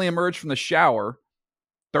finally emerge from the shower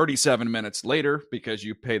 37 minutes later, because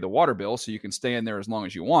you pay the water bill so you can stay in there as long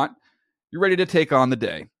as you want, you're ready to take on the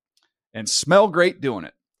day and smell great doing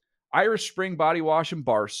it. Irish Spring Body Wash and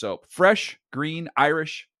Bar Soap. Fresh, green,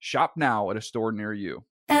 Irish. Shop now at a store near you.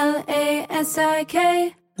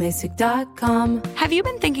 LASIK, LASIK.com. Have you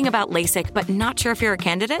been thinking about LASIK but not sure if you're a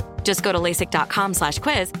candidate? Just go to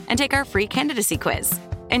LASIK.com/quiz and take our free candidacy quiz.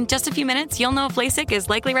 In just a few minutes, you'll know if LASIK is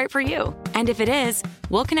likely right for you. And if it is,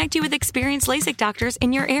 we'll connect you with experienced LASIK doctors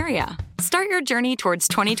in your area. Start your journey towards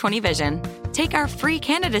 20/20 vision. Take our free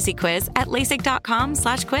candidacy quiz at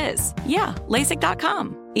LASIK.com/quiz. Yeah,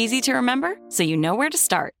 LASIK.com. Easy to remember, so you know where to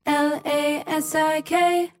start.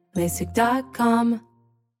 LASIK, LASIK.com.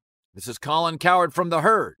 This is Colin Cowherd from The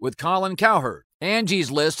Herd with Colin Cowherd. Angie's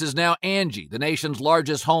List is now Angie, the nation's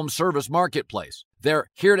largest home service marketplace. They're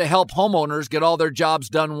here to help homeowners get all their jobs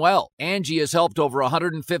done well. Angie has helped over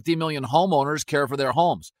 150 million homeowners care for their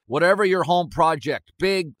homes. Whatever your home project,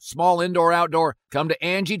 big, small, indoor, outdoor, come to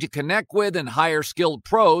Angie to connect with and hire skilled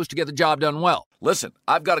pros to get the job done well. Listen,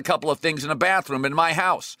 I've got a couple of things in a bathroom in my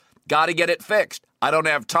house. Got to get it fixed. I don't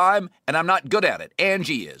have time, and I'm not good at it.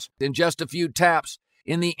 Angie is. In just a few taps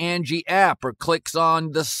in the Angie app or clicks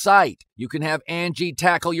on the site, you can have Angie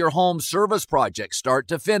tackle your home service project start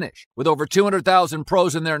to finish. With over 200,000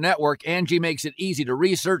 pros in their network, Angie makes it easy to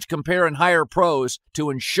research, compare, and hire pros to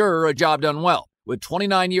ensure a job done well. With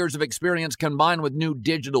 29 years of experience combined with new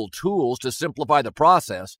digital tools to simplify the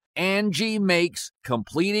process, Angie makes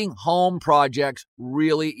completing home projects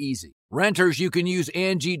really easy. Renters, you can use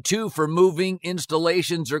Angie too for moving,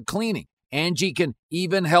 installations, or cleaning. Angie can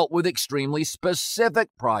even help with extremely specific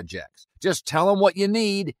projects. Just tell them what you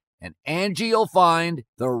need, and Angie will find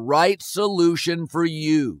the right solution for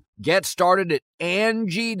you. Get started at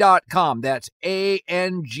Angie.com. That's ANGI.com,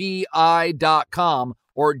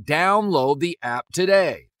 or download the app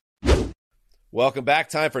today. Welcome back.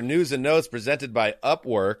 Time for News and Notes presented by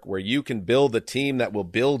Upwork, where you can build the team that will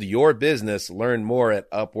build your business. Learn more at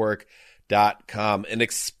Upwork.com. An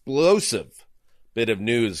explosive bit of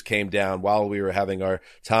news came down while we were having our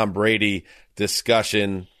Tom Brady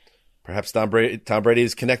discussion. Perhaps Tom Brady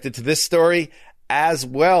is connected to this story as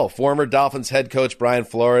well. Former Dolphins head coach Brian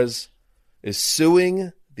Flores is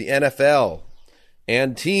suing the NFL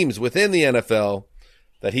and teams within the NFL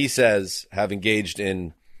that he says have engaged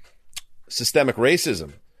in systemic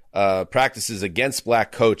racism, practices against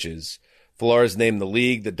black coaches. Flores named the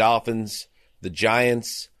league, the Dolphins, the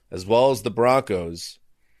Giants, as well as the Broncos,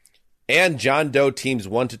 and John Doe teams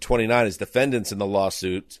 1 to 29 as defendants in the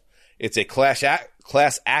lawsuit. It's a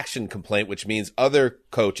class action complaint, which means other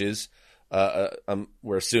coaches,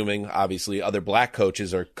 we're assuming obviously other black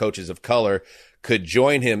coaches or coaches of color, could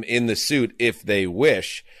join him in the suit if they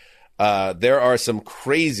wish. There are some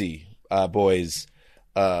crazy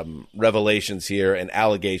revelations here and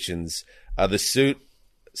allegations. The suit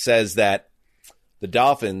says that the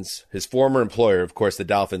Dolphins, his former employer, of course, the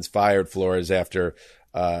Dolphins fired Flores after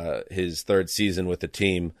his third season with the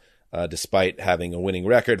team, despite having a winning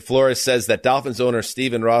record. Flores says that Dolphins owner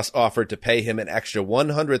Stephen Ross offered to pay him an extra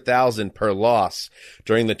 $100,000 per loss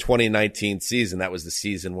during the 2019 season. That was the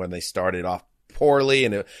season when they started off poorly,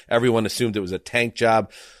 and everyone assumed it was a tank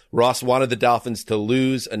job. Ross wanted the Dolphins to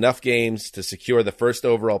lose enough games to secure the first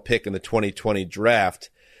overall pick in the 2020 draft.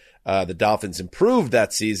 The Dolphins improved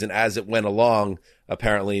that season as it went along,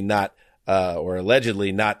 apparently not, or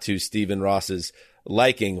allegedly not to Stephen Ross's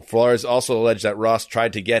liking. Flores also alleged that Ross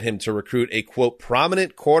tried to get him to recruit a, quote,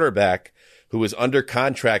 prominent quarterback who was under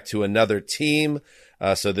contract to another team.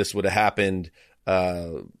 So this would have happened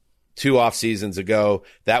 2 off seasons ago.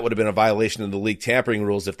 That would have been a violation of the league tampering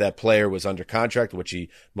rules if that player was under contract, which he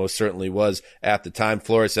most certainly was at the time.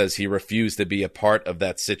 Flores says he refused to be a part of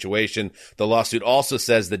that situation. The lawsuit also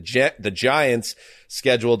says the Giants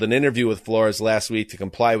scheduled an interview with Flores last week to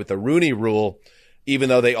comply with the Rooney Rule, even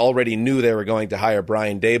though they already knew they were going to hire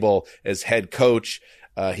Brian Daboll as head coach.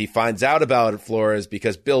 He finds out about Flores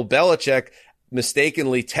because Bill Belichick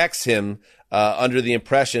mistakenly texts him under the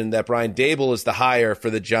impression that Brian Daboll is the hire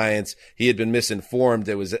for the Giants. He had been misinformed.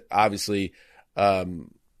 It was obviously, Brian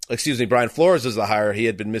Flores was the hire. He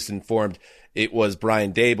had been misinformed. It was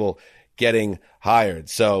Brian Daboll getting hired.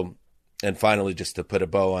 So, and finally, just to put a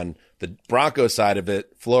bow on the Broncos side of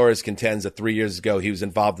it, Flores contends that 3 years ago, he was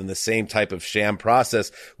involved in the same type of sham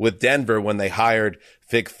process with Denver when they hired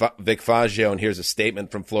Vic Fangio. And here's a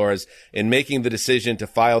statement from Flores. In making the decision to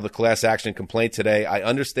file the class action complaint today, I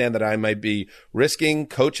understand that I might be risking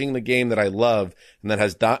coaching the game that I love and that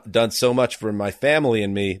has done so much for my family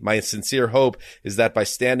and me. My sincere hope is that by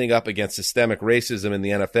standing up against systemic racism in the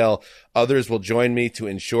NFL, others will join me to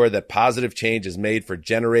ensure that positive change is made for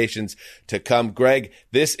generations to come. Greg,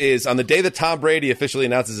 this is on the day that Tom Brady officially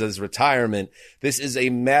announces his retirement. This is a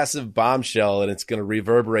massive bombshell, and it's going to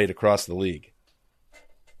reverberate across the league.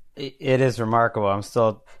 It is remarkable. I'm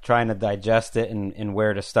still trying to digest it and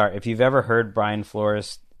where to start. If you've ever heard Brian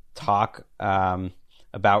Flores talk about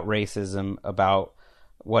racism, about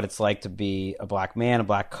what it's like to be a black man, a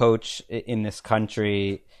black coach in this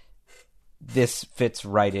country, this fits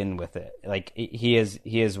right in with it. Like he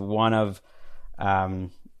is one of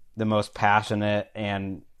the most passionate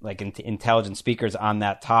and like intelligent speakers on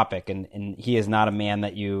that topic, and he is not a man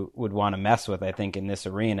that you would want to mess with, I think, in this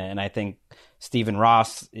arena. And I think Stephen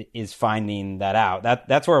Ross is finding that out.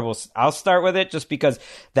 That's where I'll start with it, just because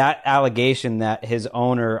that allegation that his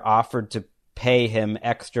owner offered to pay him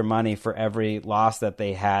extra money for every loss that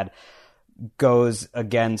they had goes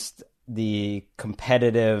against the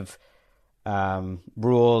competitive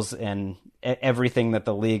rules and everything that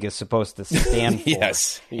the league is supposed to stand for.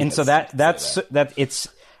 Yes. And so that's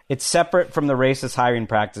it's separate from the racist hiring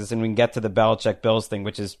practice, and we can get to the Belichick Bills thing,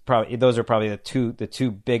 which is those are probably the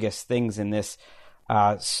two biggest things in this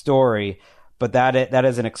story. But that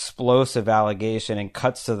is an explosive allegation and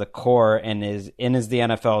cuts to the core and is the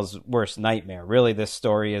NFL's worst nightmare. Really, this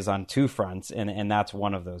story is on two fronts, and that's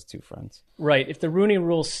one of those two fronts. Right. If the Rooney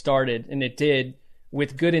Rule started, and it did,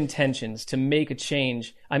 with good intentions to make a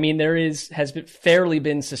change, I mean, there has fairly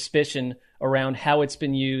been suspicion around how it's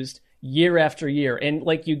been used year after year. And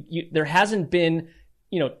like there hasn't been,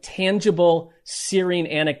 tangible, searing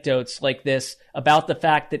anecdotes like this about the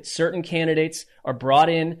fact that certain candidates are brought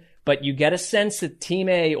in, but you get a sense that Team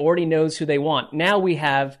A already knows who they want. Now we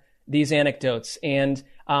have these anecdotes. And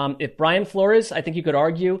if Brian Flores, I think you could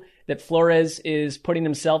argue that Flores is putting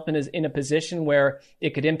himself in a position where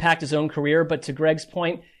it could impact his own career. But to Greg's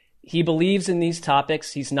point, he believes in these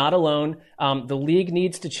topics. He's not alone. The league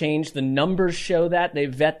needs to change. The numbers show that. They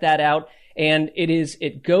vet that out. And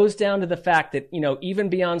it goes down to the fact that, even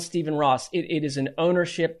beyond Stephen Ross, it is an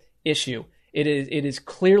ownership issue. It is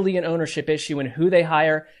clearly an ownership issue in who they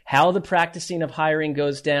hire, how the practicing of hiring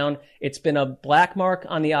goes down. It's been a black mark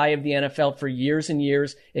on the eye of the NFL for years and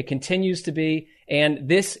years. It continues to be. And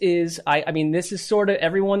this is, this is sort of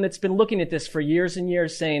everyone that's been looking at this for years and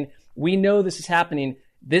years saying, we know this is happening.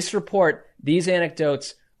 This report, these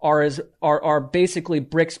anecdotes are basically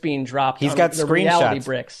bricks being dropped. He's got the reality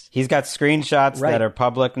bricks. He's got screenshots that are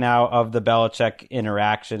public now of the Belichick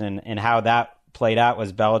interaction, and how that played out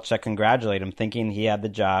was Belichick congratulated him, thinking he had the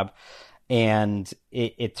job. And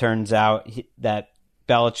it turns out that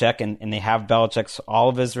Belichick, and they have Belichick's all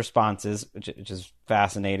of his responses, which is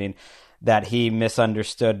fascinating, that he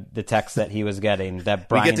misunderstood the text that he was getting. That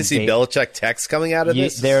Brian we get to see Belichick texts coming out of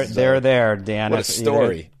this? They're there, Dan. What a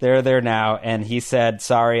story. They're there now. And he said,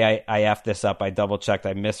 sorry, I effed this up. I double-checked.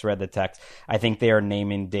 I misread the text. I think they are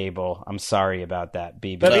naming Daboll. I'm sorry about that,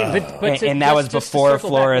 BB. But and that was before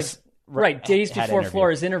Flores... Right, days before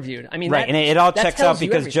Flores interviewed. I mean, right, and it all checks out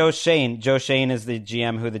because Joe Schoen is the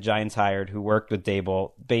GM who the Giants hired, who worked with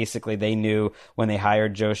Daboll. Basically, they knew when they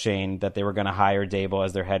hired Joe Schoen that they were going to hire Daboll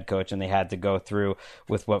as their head coach, and they had to go through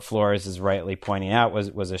with what Flores is rightly pointing out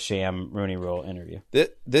was a sham Rooney Rule interview.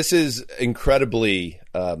 This is incredibly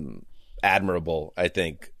admirable, I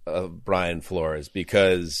think, of Brian Flores,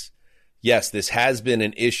 because, yes, this has been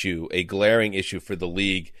an issue, a glaring issue for the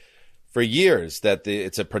league for years that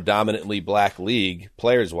it's a predominantly black league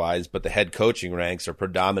players-wise, but the head coaching ranks are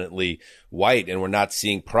predominantly white, and we're not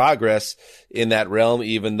seeing progress in that realm,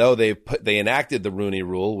 even though they enacted the Rooney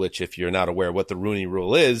Rule, which, if you're not aware what the Rooney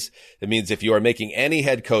Rule is, it means if you are making any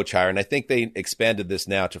head coach hire, and I think they expanded this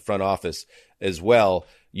now to front office as well,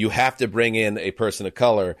 you have to bring in a person of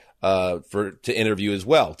color to interview as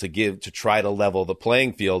well, to try to level the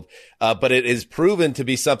playing field. But it is proven to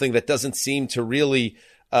be something that doesn't seem to really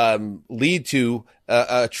lead to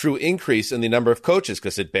a true increase in the number of coaches,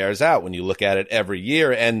 because it bears out when you look at it every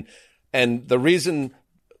year. And the reason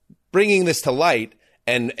bringing this to light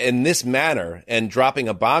and in this manner and dropping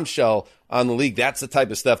a bombshell on the league, that's the type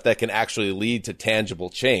of stuff that can actually lead to tangible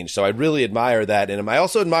change. So I really admire that in him. I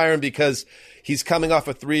also admire him because he's coming off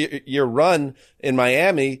a 3-year run in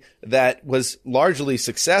Miami that was largely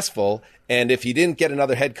successful. And if he didn't get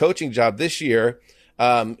another head coaching job this year,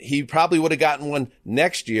 he probably would have gotten one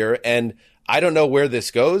next year. And I don't know where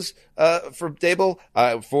this goes for Daboll,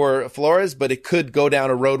 for Flores, but it could go down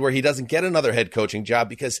a road where he doesn't get another head coaching job,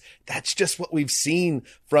 because that's just what we've seen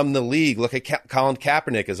from the league. Look at Colin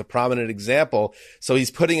Kaepernick as a prominent example. So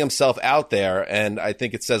he's putting himself out there, and I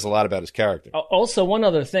think it says a lot about his character. Also, one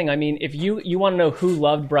other thing. I mean, if you want to know who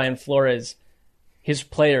loved Brian Flores, his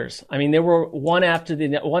players. I mean, there were one after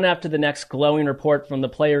the next glowing report from the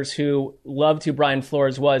players who loved who Brian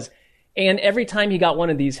Flores was. And every time he got one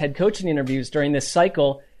of these head coaching interviews during this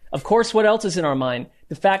cycle, of course, what else is in our mind?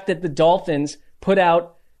 The fact that the Dolphins put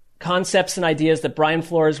out concepts and ideas that Brian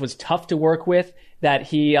Flores was tough to work with, that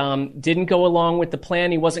he didn't go along with the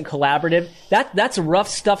plan, he wasn't collaborative. That's rough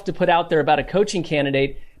stuff to put out there about a coaching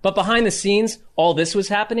candidate. But behind the scenes, all this was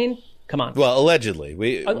happening. Come on. Well,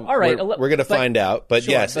 allegedly, all right, we're going to find out. But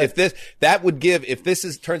sure, yes, if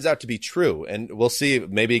this turns out to be true, and we'll see,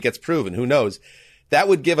 maybe it gets proven, who knows, that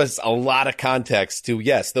would give us a lot of context to,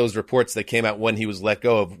 yes, those reports that came out when he was let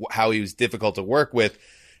go, of how he was difficult to work with.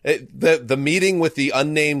 The meeting with the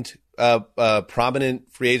unnamed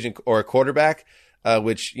prominent free agent or a quarterback,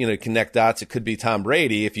 which, connect dots, it could be Tom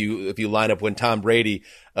Brady. If you line up when Tom Brady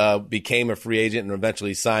became a free agent and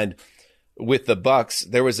eventually signed with the Bucs,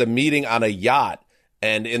 there was a meeting on a yacht.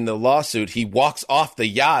 And in the lawsuit, he walks off the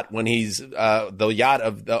yacht when he's the yacht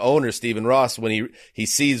of the owner, Stephen Ross, when he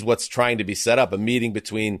sees what's trying to be set up, a meeting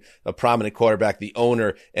between a prominent quarterback, the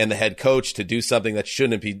owner, and the head coach to do something that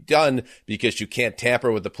shouldn't be done because you can't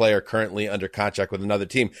tamper with the player currently under contract with another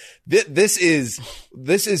team. This is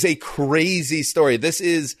a crazy story. This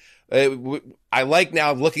is I like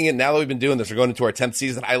now looking at, now that we've been doing this, we're going into our 10th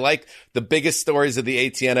season. I like the biggest stories of the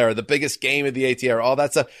ATN era, the biggest game of the ATN era, all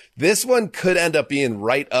that stuff. This one could end up being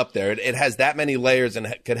right up there. It has that many layers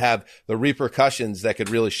and could have the repercussions that could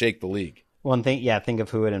really shake the league. One thing, think of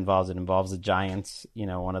who it involves. It involves the Giants,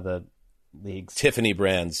 one of the league's Tiffany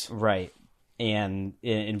brands. Right. And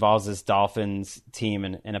it involves this Dolphins team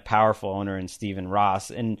and a powerful owner in Stephen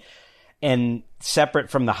Ross. And separate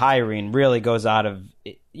from the hiring really goes out of,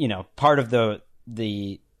 part of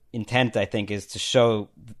the intent, I think, is to show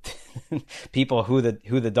people who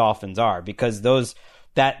the Dolphins are, because those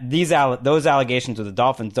allegations with the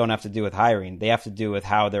Dolphins don't have to do with hiring. They have to do with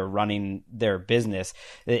how they're running their business.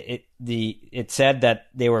 It said that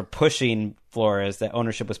they were pushing Flores, that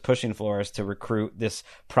ownership was pushing Flores to recruit this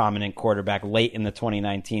prominent quarterback late in the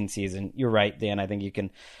 2019 season. You're right, Dan. I think you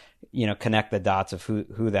can connect the dots of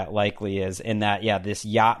who that likely is. And that, this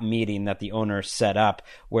yacht meeting that the owner set up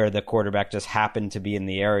where the quarterback just happened to be in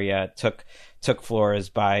the area took Flores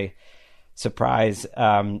by surprise.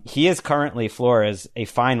 He is currently, Flores, a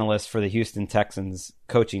finalist for the Houston Texans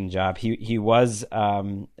coaching job. He was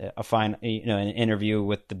an interview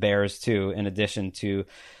with the Bears too, in addition to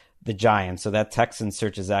the Giants. So that Texan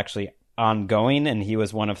search is actually ongoing, and he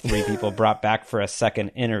was one of 3 people brought back for a second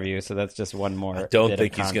interview. So that's just one more. I don't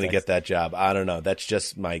think he's going to get that job. I don't know. That's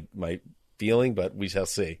just my feeling, but we shall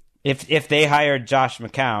see. If they hired Josh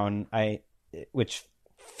McCown, which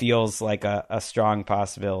feels like a strong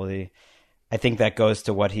possibility, I think that goes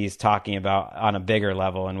to what he's talking about on a bigger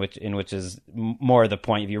level, in which is more the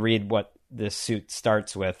point. If you read what this suit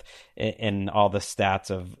starts with, in all the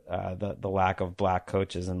stats of the lack of black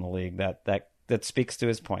coaches in the league, that speaks to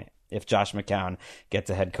his point. If Josh McCown gets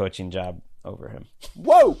a head coaching job over him.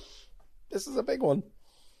 Whoa! This is a big one.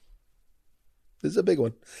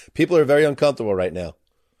 People are very uncomfortable right now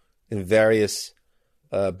in various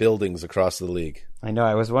buildings across the league. I know.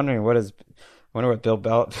 I was wondering what Bill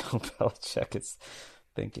Belichick is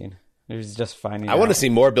thinking. He's just finding I want to see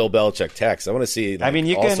more Bill Belichick texts. I want to see you all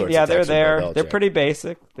can, sorts of they're texts there. They're pretty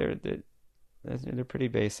basic. They're pretty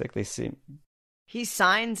basic. They seem. He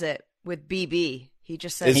signs it with BB. He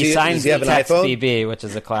just said he signs the text BB, which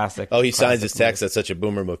is a classic. Oh, he signs his text. That's such a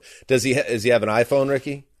boomer move. Does he have an iPhone,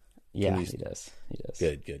 Ricky? Yeah, he does.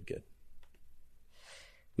 Good.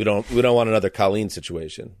 We don't want another Colleen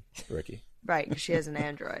situation, Ricky. Right, because she has an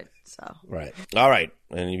Android. So right. All right,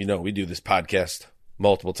 and we do this podcast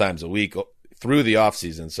multiple times a week through the off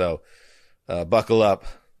season. So buckle up,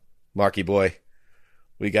 Marky boy.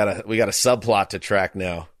 We got a subplot to track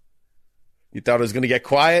now. You thought it was going to get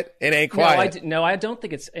quiet? It ain't quiet. No, I don't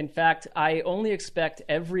think it's. In fact, I only expect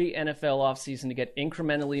every NFL offseason to get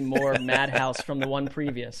incrementally more madhouse from the one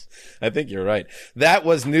previous. I think you're right. That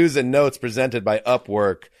was News and Notes presented by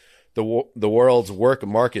Upwork, the world's work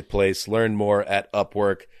marketplace. Learn more at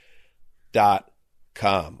Upwork.com.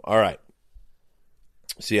 All right.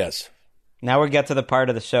 So, yes. Now we get to the part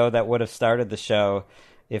of the show that would have started the show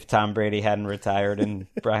if Tom Brady hadn't retired and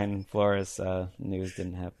Brian Flores news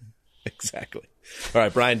didn't happen. Exactly. All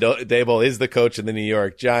right, Brian Daboll is the coach of the New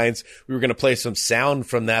York Giants. We were going to play some sound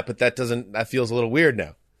from that, but that feels a little weird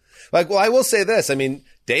now. I will say this. I mean,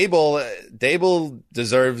 Daboll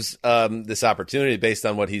deserves this opportunity based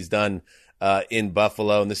on what he's done in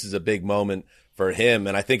Buffalo, and this is a big moment for him,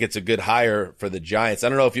 and I think it's a good hire for the Giants. I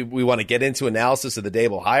don't know if we want to get into analysis of the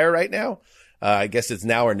Daboll hire right now. I guess it's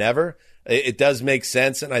now or never. It does make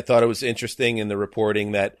sense, and I thought it was interesting in the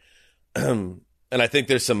reporting that and I think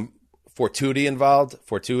there's some fortuity involved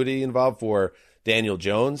for Daniel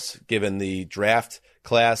Jones, given the draft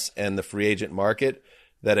class and the free agent market,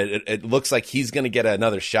 that it looks like he's going to get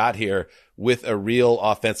another shot here with a real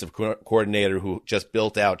offensive coordinator who just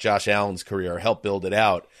built out Josh Allen's career, helped build it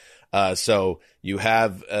out. So you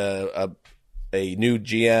have a new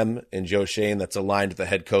GM in Joe Schoen that's aligned with the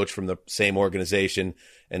head coach from the same organization,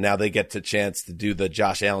 and now they get the chance to do the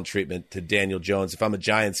Josh Allen treatment to Daniel Jones. If I'm a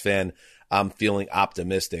Giants fan, I'm feeling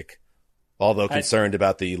optimistic, although concerned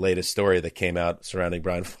about the latest story that came out surrounding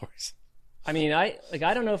Brian Flores. I mean, I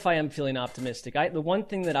don't know if I am feeling optimistic. The one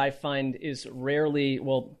thing that I find is rarely,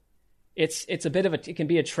 it's a bit of it can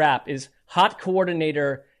be a trap, is hot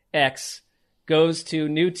coordinator X goes to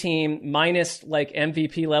new team minus like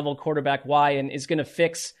MVP level quarterback Y and is going to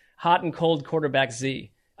fix hot and cold quarterback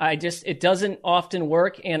Z. It doesn't often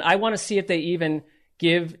work. And I want to see if they even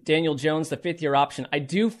give Daniel Jones the 5th-year option. I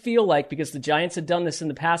do feel like, because the Giants have done this in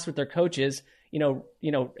the past with their coaches,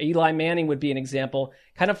 Eli Manning would be an example,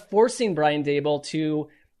 kind of forcing Brian Daboll to,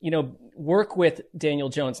 work with Daniel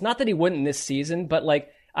Jones. Not that he wouldn't this season, but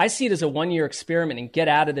I see it as a 1-year experiment and get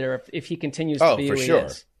out of there if he continues to be who he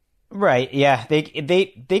is. Right, yeah.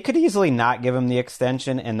 They could easily not give him the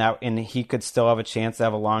extension, and he could still have a chance to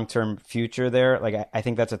have a long-term future there. I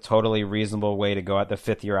think that's a totally reasonable way to go at the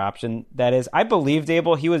 5th-year option. That is, I believe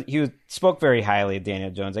Daboll. He spoke very highly of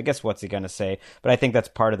Daniel Jones. I guess what's he going to say? But I think that's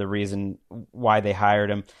part of the reason why they hired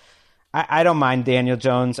him. I don't mind Daniel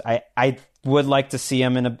Jones. I would like to see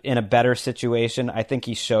him in a better situation. I think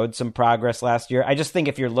he showed some progress last year. I just think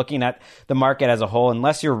if you're looking at the market as a whole,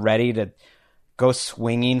 unless you're ready to go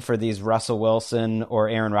swinging for these Russell Wilson or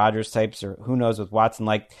Aaron Rodgers types, or who knows with Watson,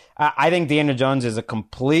 I think Daniel Jones is a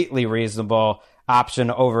completely reasonable option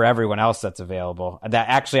over everyone else that's available. That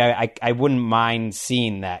actually, I wouldn't mind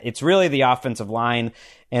seeing that. It's really the offensive line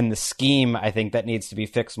and the scheme, I think, that needs to be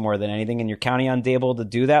fixed more than anything, and you're counting on Daboll to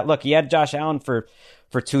do that. Look, he had Josh Allen for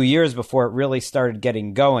 2 years before it really started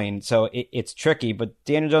getting going, so it's tricky. But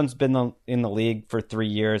Daniel Jones has been in the league for 3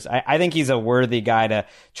 years. I think he's a worthy guy to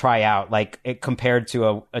try out, compared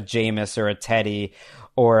to a Jameis or a Teddy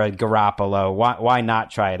or a Garoppolo. Why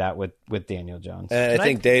not try it out with Daniel Jones? And I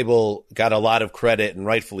think Daboll got a lot of credit, and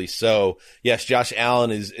rightfully so. Yes, Josh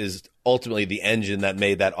Allen is ultimately the engine that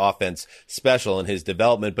made that offense special in his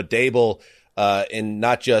development. But Daboll, in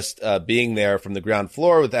not just being there from the ground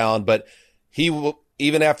floor with Allen, but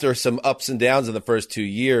even after some ups and downs in the first 2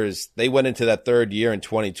 years, they went into that third year in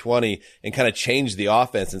 2020 and kind of changed the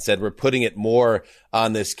offense and said, we're putting it more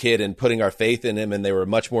on this kid and putting our faith in him. And they were a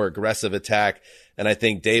much more aggressive attack. And I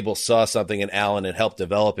think Daboll saw something in Allen and helped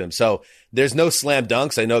develop him. So there's no slam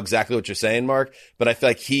dunks. I know exactly what you're saying, Mark, but I feel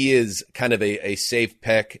like he is kind of a safe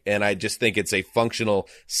pick. And I just think it's a functional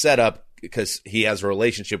setup because he has a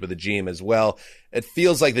relationship with the GM as well. It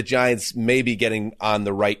feels like the Giants may be getting on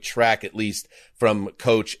the right track, at least from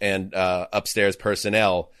coach and upstairs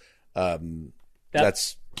personnel. That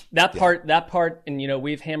part, and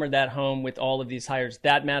we've hammered that home with all of these hires.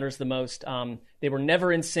 That matters the most. They were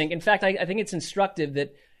never in sync. In fact, I think it's instructive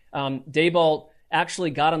that Daboll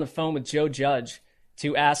actually got on the phone with Joe Judge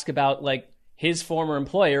to ask about his former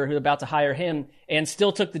employer who was about to hire him and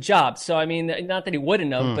still took the job. So, I mean, not that he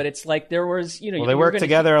wouldn't have, but it's like there was, Well, they worked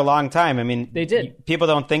together a long time. I mean, they did. People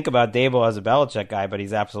don't think about Daboll as a Belichick guy, but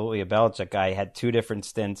he's absolutely a Belichick guy. He had 2 different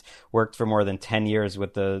stints, worked for more than 10 years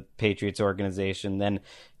with the Patriots organization, then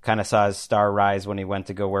kind of saw his star rise when he went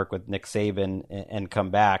to go work with Nick Saban and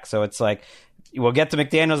come back. So it's like, we'll get to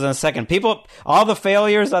McDaniels in a second. All the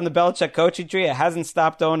failures on the Belichick coaching tree, it hasn't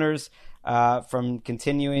stopped owners from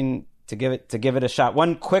continuing to give it a shot.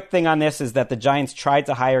 One quick thing on this is that the Giants tried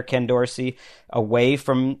to hire Ken Dorsey away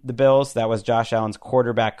from the Bills. That was Josh Allen's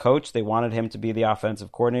quarterback coach. They wanted him to be the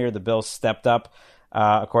offensive coordinator. The Bills stepped up,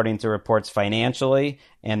 according to reports, financially,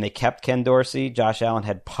 and they kept Ken Dorsey. Josh Allen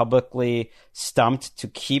had publicly stumped to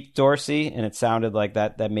keep Dorsey, and it sounded like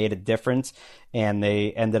that made a difference. And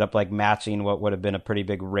they ended up like matching what would have been a pretty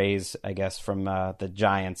big raise, I guess, from the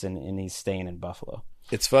Giants, and he's staying in Buffalo.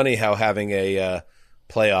 It's funny how having a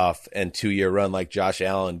playoff and 2-year run like Josh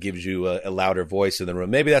Allen gives you a louder voice in the room.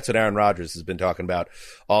 Maybe that's what Aaron Rodgers has been talking about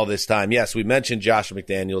all this time. Yes, we mentioned Josh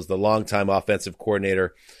McDaniels, the longtime offensive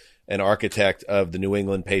coordinator and architect of the New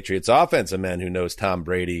England Patriots offense, a man who knows Tom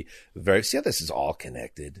Brady very. See how this is all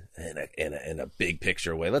connected in a big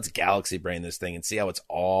picture way. Let's galaxy brain this thing and see how it's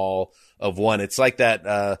all of one. It's like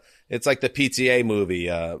that. It's like the PTA movie,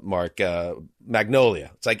 Mark,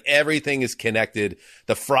 Magnolia. It's like everything is connected.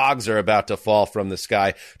 The frogs are about to fall from the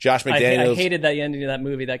sky. Josh McDaniels. I hated that ending of that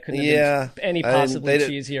movie. That couldn't have been any possibly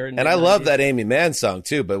cheesier. And I love that Amy Mann song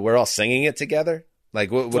too, but we're all singing it together. Like,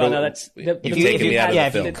 if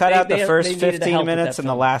you cut out the first 15 minutes and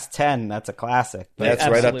the last 10, that's a classic. That's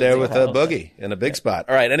right up there with a Boogie and a big spot.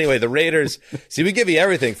 All right. Anyway, the Raiders. See, we give you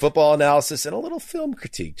everything: football analysis and a little film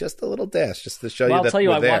critique, just a little dash, just to show you that. I'll tell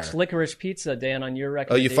you, I watched Licorice Pizza, Dan, on your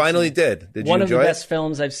recommendation. Oh, you finally did? Did you enjoy it? One of the best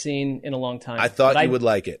films I've seen in a long time. I thought you would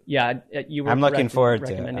like it. Yeah, you were. I'm looking forward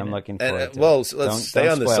to it. Well, so let's stay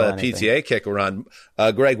on this PTA kick we're on.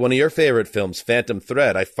 Greg, one of your favorite films, Phantom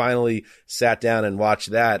Thread. I finally sat down and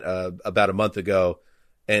watched that about a month ago,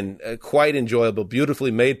 and quite enjoyable,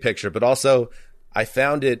 beautifully made picture, but also I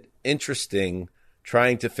found it interesting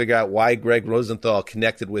trying to figure out why Greg Rosenthal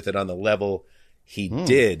connected with it on the level he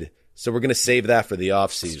did. So we're going to save that for the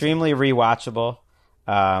offseason. Extremely rewatchable,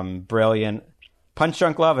 brilliant. Punch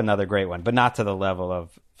Drunk Love, another great one, but not to the level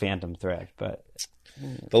of Phantom Thread. But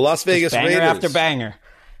the Las Vegas banger Raiders, after banger,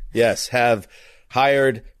 yes, have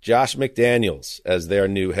hired Josh McDaniels as their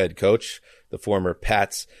new head coach. The former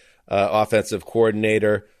Pats offensive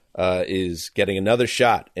coordinator is getting another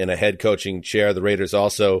shot in a head coaching chair. The Raiders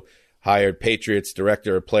also hired Patriots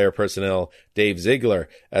director of player personnel Dave Ziegler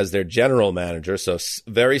as their general manager. So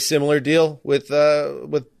very similar deal with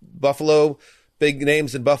Buffalo. Big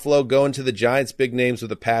names in Buffalo going to the Giants. Big names with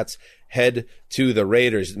the Pats head to the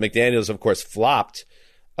Raiders. McDaniels, of course, flopped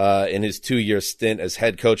in his 2-year stint as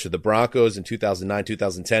head coach of the Broncos in 2009,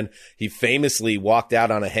 2010. He famously walked out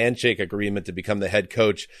on a handshake agreement to become the head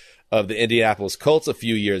coach of the Indianapolis Colts a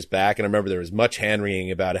few years back. And I remember there was much hand-wringing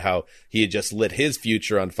about how he had just lit his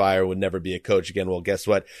future on fire, would never be a coach again. Well, guess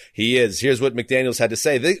what? He is. Here's what McDaniels had to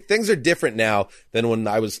say. Things are different now than when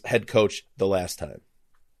I was head coach the last time.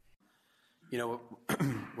 You know,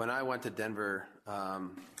 when I went to Denver,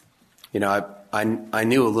 you know, I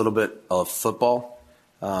knew a little bit of football.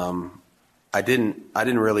 I didn't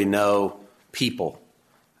really know people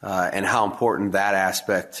and how important that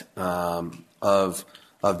aspect of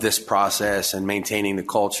this process and maintaining the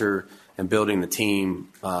culture and building the team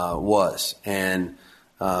was. And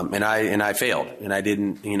I failed, and I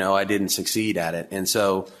didn't succeed at it. And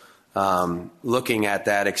so looking at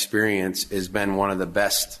that experience has been one of the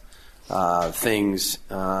best things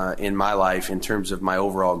in my life in terms of my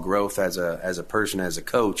overall growth as a person, as a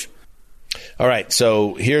coach. All right.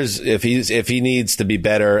 So here's if he needs to be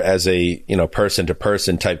better as a person to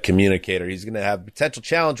person type communicator, he's going to have a potential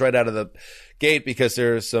challenge right out of the gate because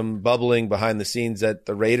there's some bubbling behind the scenes at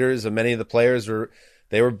the Raiders, and many of the players were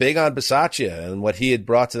big on Bisaccia and what he had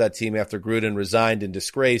brought to that team after Gruden resigned in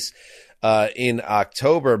disgrace in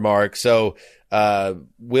October, Mark. So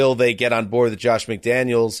will they get on board with Josh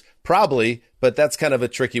McDaniels? Probably, but that's kind of a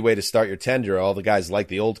tricky way to start your tenure. All the guys like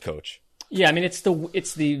the old coach. Yeah, I mean, it's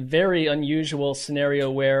the very unusual scenario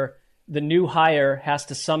where the new hire has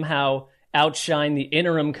to somehow outshine the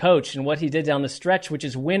interim coach and what he did down the stretch, which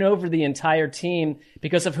is win over the entire team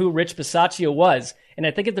because of who Rich Bisaccia was. And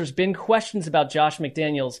I think if there's been questions about Josh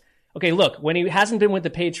McDaniels, okay, look, when he hasn't been with the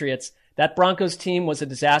Patriots, that Broncos team was a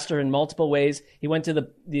disaster in multiple ways. He went to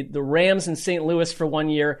the Rams in St. Louis for 1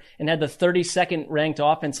 year and had the 32nd ranked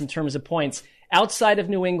offense in terms of points. Outside of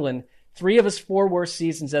New England, 3 of his 4 worst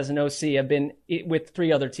seasons as an OC have been with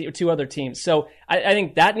 2 other teams. So I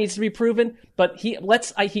think that needs to be proven. But he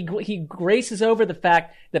graces over the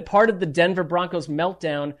fact that part of the Denver Broncos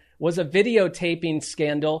meltdown was a videotaping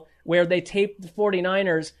scandal where they taped the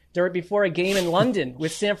 49ers before a game in London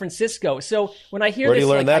with San Francisco. So when I hear where this, do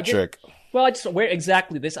you learn that trick? Well, where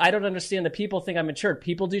exactly this? I don't understand that people think I'm mature.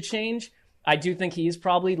 People do change. I do think he's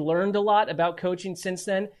probably learned a lot about coaching since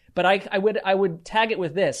then. But I would tag it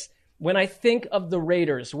with this. When I think of the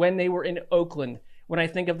Raiders, when they were in Oakland, when I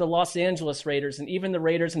think of the Los Angeles Raiders and even the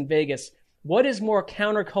Raiders in Vegas, what is more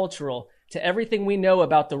countercultural to everything we know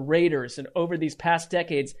about the Raiders and over these past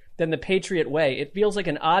decades than the Patriot way? It feels like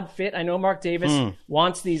an odd fit. I know Mark Davis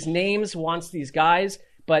wants these names, wants these guys,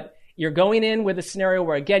 but you're going in with a scenario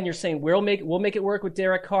where, again, you're saying we'll make it work with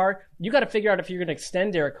Derek Carr. You got to figure out if you're going to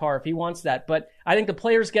extend Derek Carr if he wants that. But I think the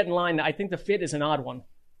players get in line. I think the fit is an odd one.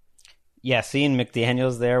 Yeah, seeing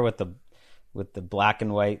McDaniels there with the black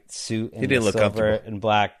and white suit and the silver and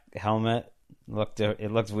black helmet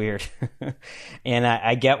it looked weird. And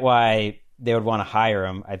I get why they would want to hire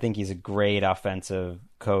him. I think he's a great offensive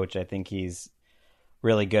coach. I think he's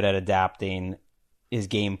really good at adapting his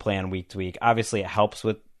game plan week to week. Obviously, it helps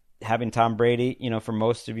with having Tom Brady, for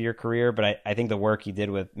most of your career, but I think the work he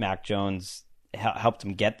did with Mac Jones helped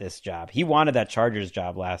him get this job. He wanted that Chargers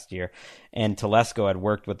job last year, and Telesco had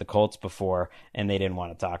worked with the Colts before, and they didn't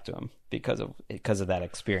want to talk to him because of that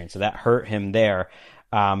experience. So that hurt him there,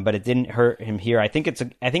 but it didn't hurt him here. I think it's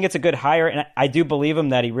a good hire, and I do believe him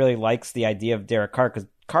that he really likes the idea of Derek Carr, because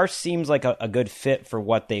Carr seems like a good fit for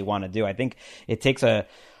what they want to do. I think it takes a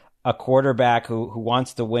quarterback who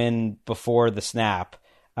wants to win before the snap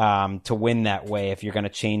to win that way. If you're going to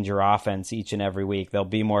change your offense each and every week, they'll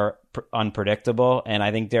be more unpredictable. And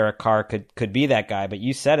I think Derek Carr could be that guy. But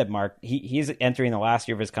you said it, Mark. He's entering the last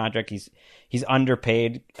year of his contract. He's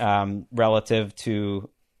underpaid relative to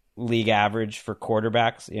league average for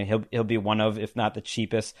quarterbacks. He'll be one of, if not the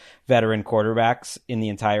cheapest veteran quarterbacks in the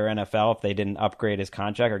entire NFL if they didn't upgrade his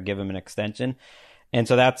contract or give him an extension. And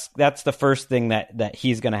so that's the first thing that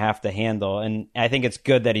he's going to have to handle. And I think it's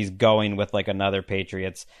good that he's going with like another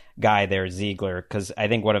Patriots guy there, Ziegler, because I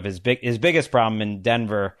think one of his biggest problem in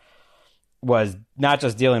Denver was not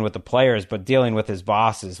just dealing with the players, but dealing with his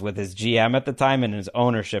bosses, with his GM at the time and his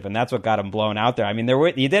ownership. And that's what got him blown out there. I mean,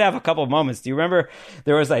 you did have a couple of moments. Do you remember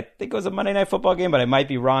there was, I think it was a Monday Night Football game, but I might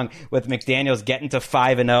be wrong, with McDaniels getting to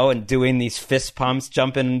 5-0 and doing these fist pumps,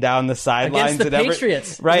 jumping down the sidelines. Against the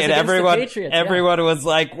Patriots. Right. And everyone was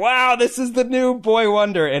like, wow, this is the new boy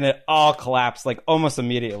wonder. And it all collapsed like almost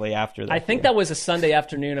immediately after that. I think that was a Sunday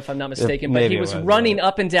afternoon, if I'm not mistaken, but he was running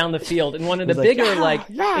up and down the field. And one of the bigger,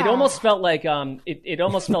 it almost felt like, it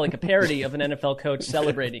almost felt like a parody of an NFL coach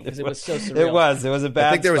celebrating because it was so surreal. It was a bad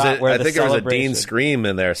I think there was there was a Dean Dean scream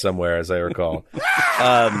in there somewhere, as I recall.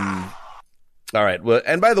 All right. Well,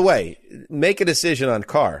 and by the way, make a decision on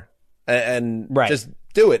Carr and just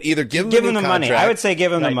do it. Either give him the money. I would say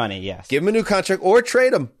give him the money. Yes, give him a new contract or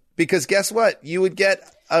trade him, because guess what? You would get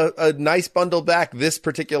a nice bundle back this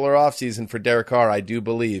particular offseason for Derek Carr, I do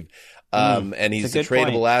believe. And he's a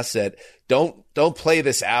tradable asset. Don't play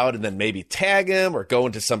this out and then maybe tag him or go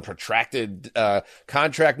into some protracted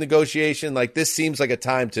contract negotiation. Like, this seems like a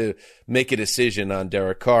time to make a decision on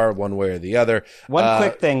Derek Carr one way or the other. One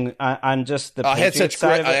quick thing on just the Patriots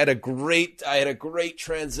side of it. I had a great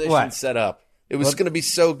transition set up. It was going to be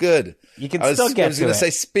so good. You can still get to it. I was going to say,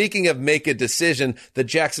 speaking of make a decision, the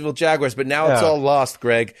Jacksonville Jaguars, but now it's all lost,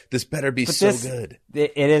 Greg. This better be good.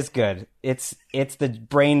 It is good. It's the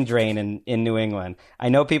brain drain in New England. I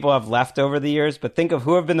know people have left over the years, but think of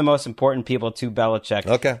who have been the most important people to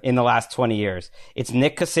Belichick in the last 20 years. It's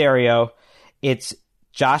Nick Caserio. It's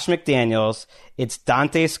Josh McDaniels. It's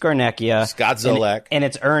Dante Scarnecchia. Scott Zolak. And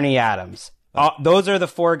it's Ernie Adams. Those are the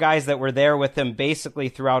 4 guys that were there with him basically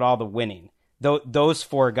throughout all the winning. Those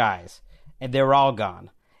 4 guys, and they're all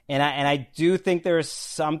gone. And I do think there's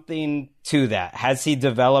something to that. Has he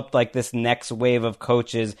developed like this next wave of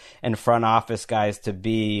coaches and front office guys to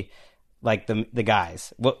be like the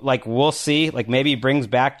guys? We'll see. Like, maybe he brings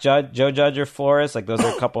back Joe Judge or Flores. Like, those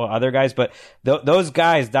are a couple of other guys. But those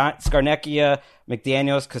guys, Scarnecchia,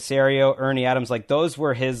 McDaniels, Caserio, Ernie Adams, like, those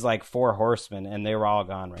were his like 4 horsemen, and they were all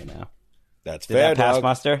gone right now. That's fair. Did that pass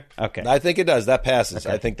muster? Okay. I think it does. That passes.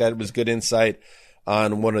 Okay. I think that was good insight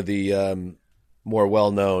on one of the more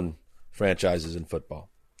well-known franchises in football.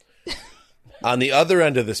 On the other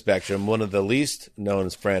end of the spectrum, one of the least known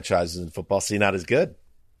franchises in football, not as good.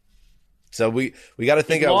 So we got to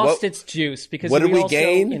think it of lost its juice because what did we also,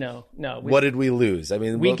 gain? No. What did we lose? I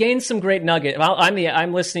mean, we gained some great nuggets.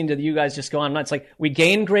 I'm listening to you guys just go on. It's like we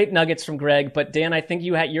gained great nuggets from Greg, but Dan, I think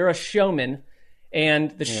you're a showman,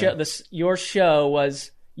 and your show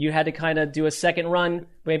was you had to kind of do a second run,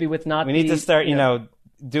 maybe with not. We need to start,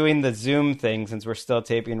 doing the Zoom thing since we're still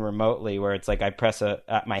taping remotely, where it's like I press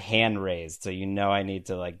my hand raised, so I need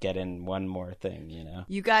to like get in one more thing.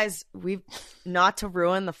 You guys, we've not to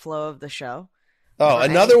ruin the flow of the show. Oh,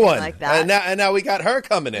 another one like that. And now we got her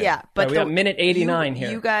coming in. Yeah, but we got minute 89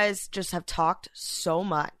 here. You guys just have talked so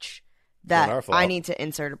much that I need to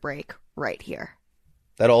insert a break right here.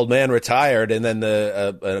 That old man retired, and then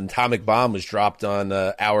an atomic bomb was dropped on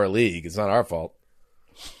our league. It's not our fault.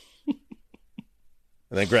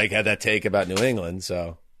 And then Greg had that take about New England,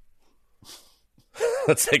 so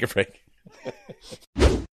let's take a break.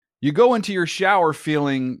 You go into your shower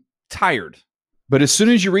feeling tired, but as soon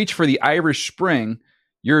as you reach for the Irish Spring,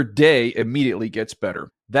 your day immediately gets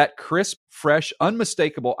better. That crisp, fresh,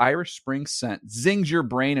 unmistakable Irish Spring scent zings your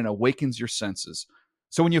brain and awakens your senses.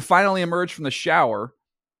 So when you finally emerge from the shower,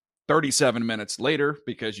 37 minutes later,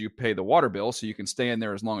 because you pay the water bill so you can stay in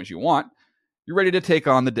there as long as you want, you're ready to take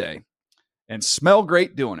on the day. And smell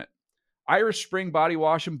great doing it. Irish Spring Body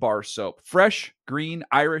Wash and Bar Soap. Fresh, green,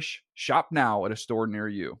 Irish. Shop now at a store near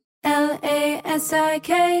you.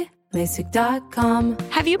 LASIK, LASIK.com.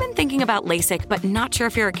 Have you been thinking about LASIK but not sure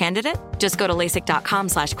if you're a candidate? Just go to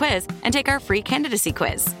LASIK.com/quiz and take our free candidacy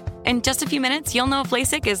quiz. In just a few minutes, you'll know if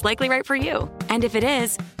LASIK is likely right for you. And if it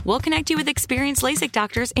is, we'll connect you with experienced LASIK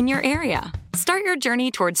doctors in your area. Start your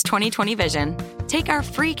journey towards 20/20 vision. Take our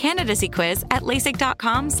free candidacy quiz at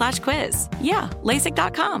LASIK.com/quiz. Yeah,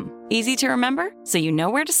 LASIK.com. Easy to remember, so you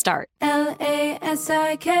know where to start.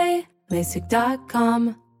 LASIK,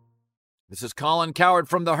 LASIK.com. This is Colin Cowherd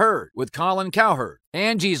from The Herd with Colin Cowherd.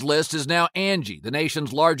 Angie's List is now Angie, the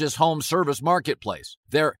nation's largest home service marketplace.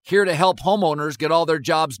 They're here to help homeowners get all their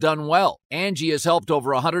jobs done well. Angie has helped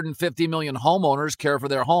over 150 million homeowners care for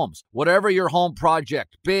their homes. Whatever your home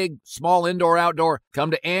project, big, small, indoor, outdoor, come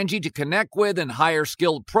to Angie to connect with and hire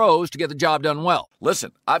skilled pros to get the job done well.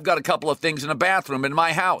 Listen, I've got a couple of things in a bathroom in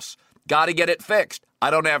my house. Got to get it fixed. I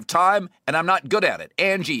don't have time, and I'm not good at it.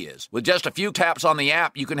 Angie is. With just a few taps on the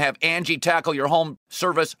app, you can have Angie tackle your home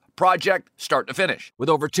service project start to finish. With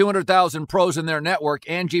over 200,000 pros in their network,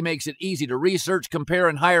 Angie makes it easy to research, compare,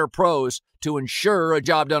 and hire pros to ensure a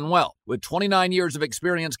job done well. With 29 years of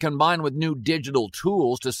experience combined with new digital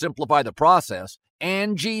tools to simplify the process,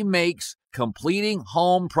 Angie makes completing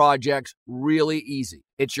home projects really easy.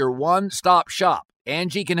 It's your one-stop shop.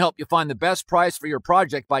 Angie can help you find the best price for your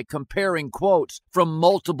project by comparing quotes from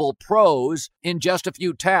multiple pros in just a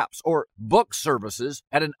few taps, or book services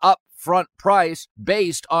at an upfront price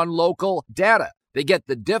based on local data. They get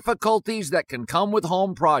the difficulties that can come with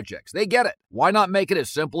home projects. They get it. Why not make it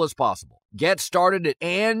as simple as possible? Get started at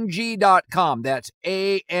Angie.com. That's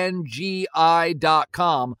ANGI.com,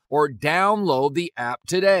 or download the app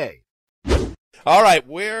today. All right,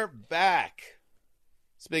 we're back.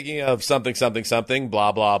 Speaking of something,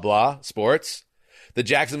 blah, blah, blah, sports, the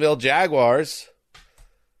Jacksonville Jaguars,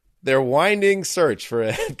 their winding search for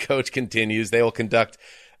a head coach continues. They will conduct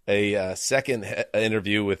a second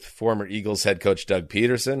interview with former Eagles head coach Doug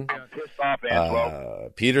Peterson.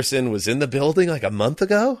 Peterson was in the building like a month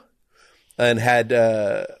ago and had,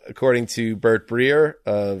 according to Bert Breer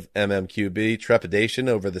of MMQB, trepidation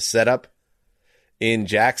over the setup in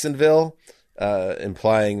Jacksonville.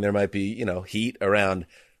 Implying there might be, heat around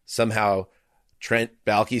somehow Trent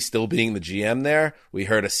Baalke still being the GM there. We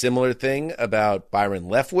heard a similar thing about Byron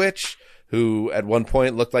Leftwich, who at one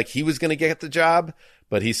point looked like he was going to get the job,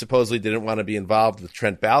 but he supposedly didn't want to be involved with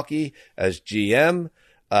Trent Baalke as GM.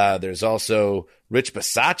 There's also Rich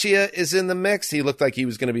Bisaccia is in the mix. He looked like he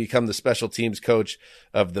was going to become the special teams coach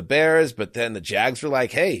of the Bears, but then the Jags were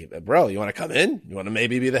like, hey, bro, you want to come in? You want to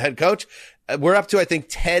maybe be the head coach? We're up to, I think,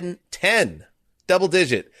 10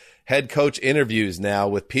 double-digit head coach interviews now,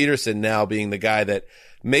 with Peterson now being the guy that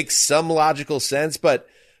makes some logical sense. But,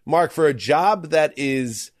 Mark, for a job that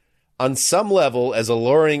is on some level as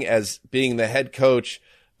alluring as being the head coach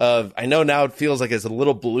of, I know now it feels like it's a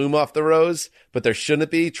little bloom off the rose, but there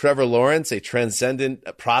shouldn't be, Trevor Lawrence, a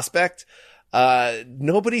transcendent prospect,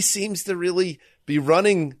 nobody seems to really be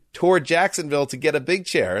running toward Jacksonville to get a big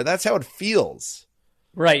chair. That's how it feels.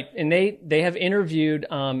 Right, and they have interviewed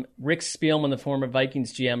Rick Spielman, the former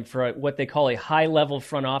Vikings GM, for what they call a high-level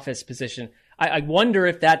front office position. I wonder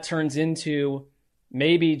if that turns into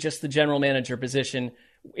maybe just the general manager position.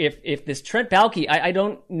 If this Trent Baalke, I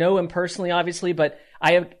don't know him personally, obviously, but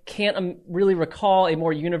I can't really recall a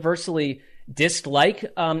more universally dislike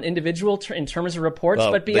individual in terms of reports,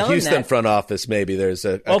 Well, but beyond the Houston that, front office, maybe there's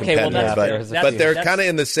a Okay, well, competitor, that's fair. but they're That's- kind of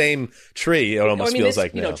in the same tree. It almost feels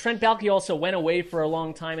like now. Trent Baalke also went away for a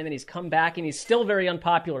long time, and then he's come back, and he's still very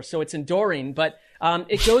unpopular. So it's enduring, but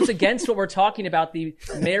it goes against what we're talking about, the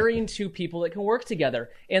marrying two people that can work together.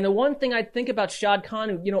 And the one thing I think about Shad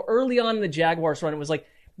Khan, early on in the Jaguars run, it was like,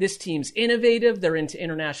 this team's innovative. They're into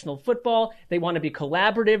international football. They want to be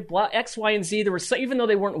collaborative, blah, X, Y, and Z. There was even though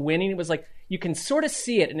they weren't winning, it was like you can sort of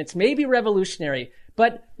see it, and it's maybe revolutionary.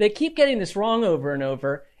 But they keep getting this wrong over and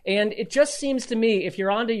over. And it just seems to me, if you're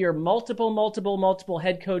onto your multiple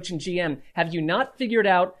head coach and GM, have you not figured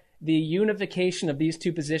out the unification of these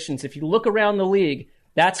two positions? If you look around the league,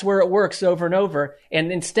 that's where it works over and over.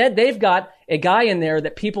 And instead, they've got a guy in there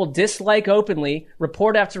that people dislike openly,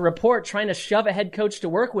 report after report, trying to shove a head coach to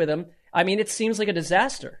work with him. I mean, it seems like a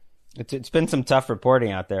disaster. It's been some tough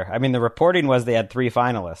reporting out there. I mean, the reporting was they had 3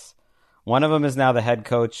 finalists. One of them is now the head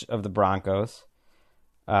coach of the Broncos.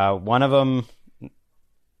 One of them,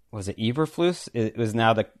 was it Eberflus? It was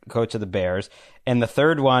now the coach of the Bears. And the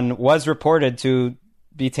third one was reported to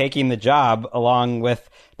be taking the job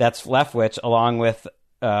that's Leftwich, along with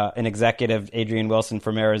an executive, Adrian Wilson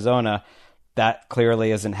from Arizona. That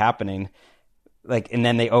clearly isn't happening. And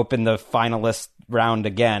then they open the finalist round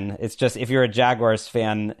again. It's just, if you're a Jaguars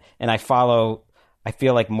fan, and I feel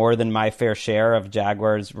like more than my fair share of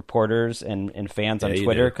Jaguars reporters and fans on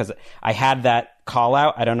Twitter, because I had that call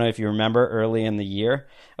out. I don't know if you remember early in the year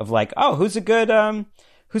of like, oh, who's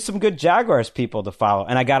some good Jaguars people to follow?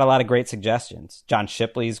 And I got a lot of great suggestions. John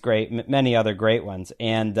Shipley's great, many other great ones.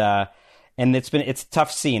 And it's a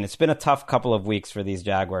tough scene. It's been a tough couple of weeks for these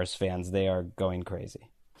Jaguars fans. They are going crazy.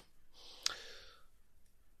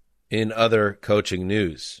 In other coaching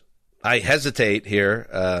news, I hesitate here,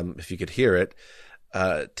 if you could hear it,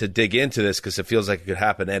 to dig into this because it feels like it could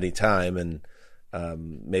happen any time, and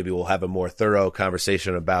maybe we'll have a more thorough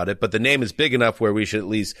conversation about it. But the name is big enough where we should at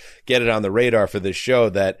least get it on the radar for this show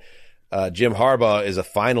that Jim Harbaugh is a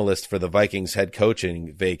finalist for the Vikings head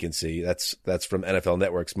coaching vacancy. That's from NFL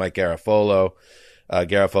Network's Mike Garafolo.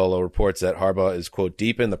 Garafolo reports that Harbaugh is, quote,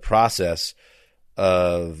 deep in the process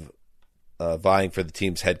of vying for the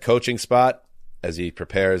team's head coaching spot as he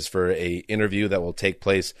prepares for a interview that will take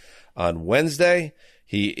place on Wednesday.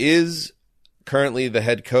 He is currently the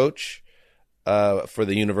head coach for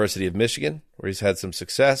the University of Michigan, where he's had some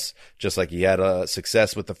success, just like he had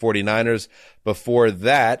success with the 49ers. Before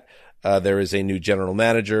that, there is a new general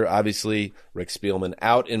manager. Obviously, Rick Spielman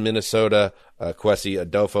out in Minnesota. Kwesi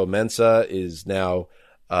Adofo-Mensah is now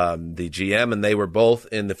the GM, and they were both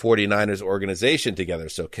in the 49ers organization together.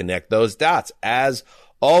 So connect those dots, as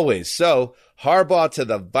always. So Harbaugh to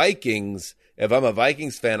the Vikings. If I'm a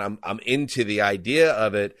Vikings fan, I'm into the idea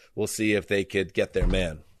of it. We'll see if they could get their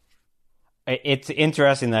man. It's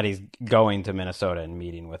interesting that he's going to Minnesota and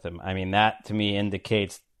meeting with him. I mean, that to me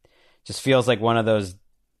indicates, just feels like one of those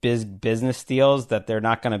business deals that they're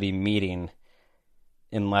not going to be meeting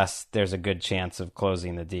unless there's a good chance of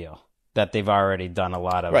closing the deal. That they've already done a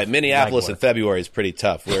lot of. Right, Minneapolis in February is pretty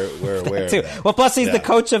tough. We're aware of that. Well, plus he's the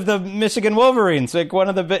coach of the Michigan Wolverines, like one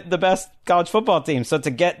of the best college football teams. So to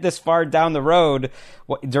get this far down the road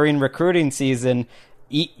during recruiting season,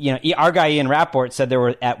 our guy Ian Rapport said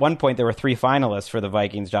at one point there were 3 finalists for the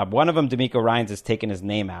Vikings job. One of them, D'Amico Ryans, has taken his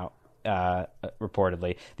name out.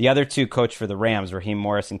 Reportedly, the other 2 coached for the Rams, Raheem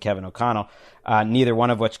Morris and Kevin O'Connell. Neither one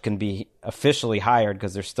of which can be officially hired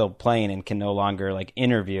because they're still playing and can no longer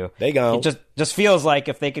interview. They go. It just feels like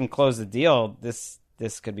if they can close the deal, this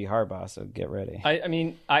could be Harbaugh. So get ready. I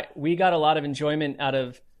mean, we got a lot of enjoyment out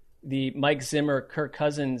of the Mike Zimmer Kirk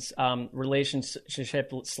Cousins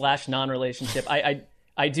relationship / non-relationship.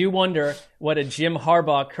 I do wonder what a Jim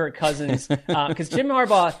Harbaugh, Kirk Cousins, because Jim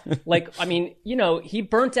Harbaugh, he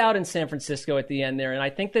burnt out in San Francisco at the end there. And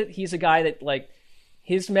I think that he's a guy that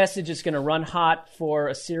his message is going to run hot for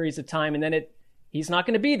a series of time. And then he's not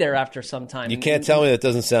going to be there after some time. You can't tell me that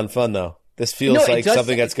doesn't sound fun, though. This feels like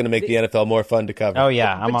something that's going to make the NFL more fun to cover. Oh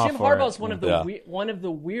yeah, I'm all for it. But Jim Harbaugh's one of the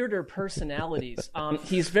weirder personalities.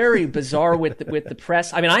 He's very bizarre with the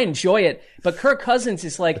press. I mean, I enjoy it, but Kirk Cousins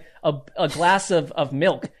is like a glass of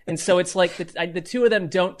milk, and so it's like the two of them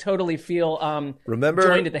don't totally feel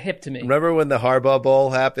joined at the hip to me. Remember when the Harbaugh Bowl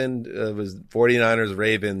happened? It was 49ers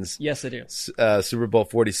Ravens. Yes, I do. Super Bowl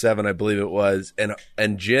 47, I believe it was,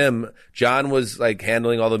 and John was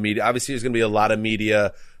handling all the media. Obviously, there's going to be a lot of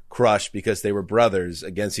media crush because they were brothers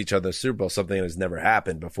against each other in the Super Bowl, something that has never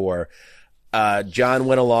happened before. John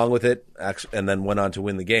went along with it and then went on to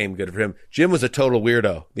win the game. Good for him. Jim was a total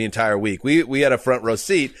weirdo the entire week. We had a front row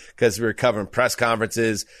seat because we were covering press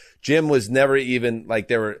conferences. Jim was never even like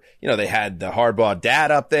they had the Harbaugh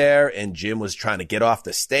dad up there and Jim was trying to get off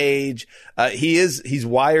the stage. He's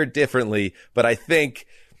wired differently, but I think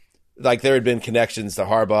like there had been connections to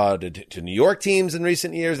Harbaugh to New York teams in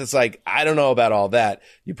recent years. It's like, I don't know about all that.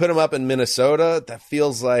 You put him up in Minnesota, that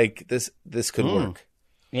feels like this could work.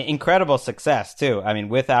 Incredible success, too. I mean,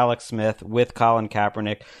 with Alex Smith, with Colin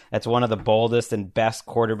Kaepernick, that's one of the boldest and best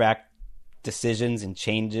quarterback decisions and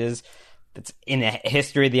changes that's in the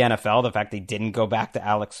history of the NFL. The fact they didn't go back to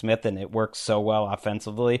Alex Smith and it works so well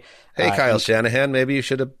offensively. Hey, Kyle Shanahan, maybe you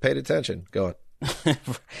should have paid attention. Go on.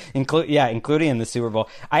 Including in the Super Bowl.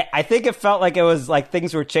 I think it felt like it was like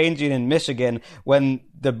things were changing in Michigan when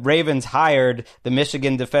the Ravens hired the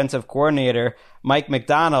Michigan defensive coordinator, Mike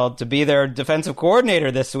Macdonald, to be their defensive coordinator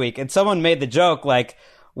this week. And someone made the joke like,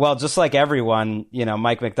 well, just like everyone,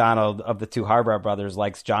 Mike Macdonald of the two Harbaugh brothers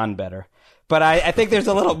likes John better. But I think there's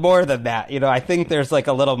a little more than that. I think there's like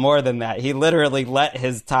a little more than that. He literally let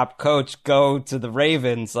his top coach go to the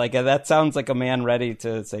Ravens. Like, that sounds like a man ready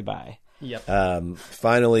to say bye. Yep.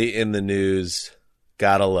 Finally in the news,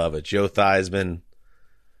 gotta love it. Joe Theismann,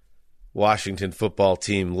 Washington football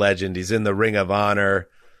team legend. He's in the Ring of Honor.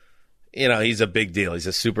 He's a big deal. He's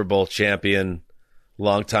a Super Bowl champion,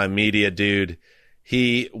 longtime media dude.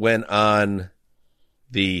 He went on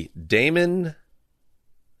the Damon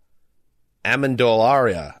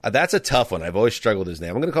Amendola. That's a tough one. I've always struggled with his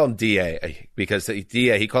name. I'm going to call him DA because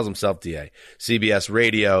he calls himself DA. CBS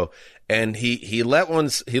Radio. And he let one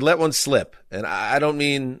slip, and I don't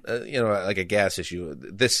mean like a gas issue.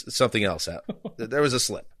 This something else. There was a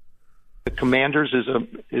slip. The Commanders is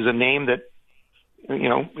a name that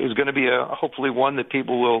is going to be hopefully one that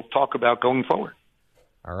people will talk about going forward.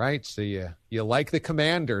 All right, so you like the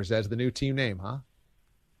Commanders as the new team name, huh?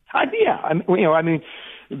 Yeah, I mean,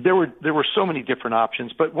 there were so many different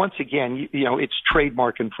options, but once again, it's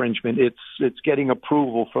trademark infringement. It's getting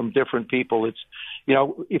approval from different people. It's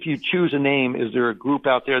if you choose a name, is there a group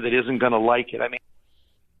out there that isn't going to like it? I mean,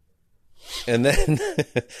 and then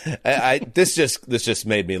this just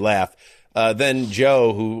made me laugh. Then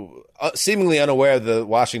Joe, who seemingly unaware that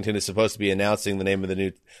Washington is supposed to be announcing the name of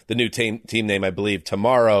the new team name, I believe,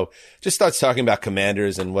 tomorrow, just starts talking about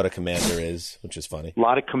commanders and what a commander is, which is funny. A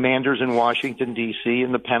lot of commanders in Washington, D.C.,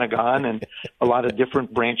 and the Pentagon, and a lot of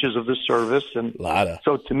different branches of the service. And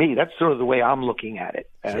so to me, that's sort of the way I'm looking at it,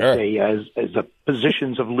 as a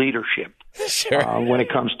positions of leadership when it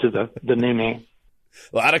comes to the new name.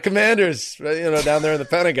 A lot of commanders, down there in the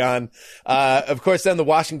Pentagon. Of course, then the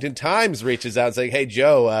Washington Times reaches out and saying, hey,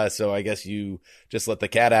 Joe, so I guess you just let the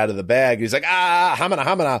cat out of the bag. He's like,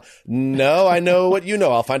 hamana. No, I know what you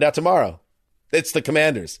know. I'll find out tomorrow. It's the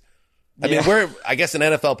Commanders. I mean, we're, I guess, an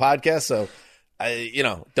NFL podcast, so,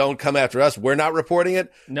 don't come after us. We're not reporting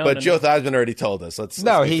it. But Joe Theismann already told us.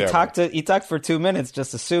 He talked for 2 minutes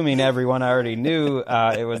just assuming everyone already knew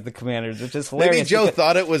it was the Commanders, which is hilarious. Maybe Joe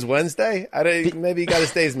thought it was Wednesday. Maybe he got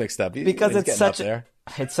his days mixed up. Because it's such a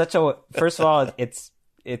first of all, it's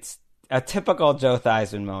a typical Joe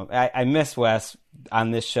Theismann moment. I miss Wes on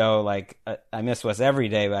this show. Like I miss Wes every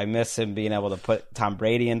day, but I miss him being able to put Tom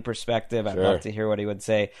Brady in perspective. I'd love to hear what he would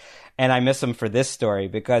say. And I miss him for this story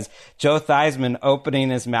because Joe Theismann opening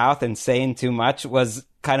his mouth and saying too much was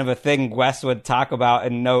kind of a thing Wes would talk about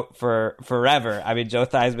and note for forever. I mean, Joe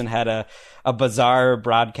Theismann had a bizarre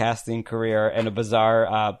broadcasting career and a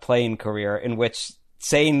bizarre playing career in which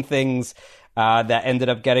saying things that ended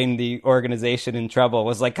up getting the organization in trouble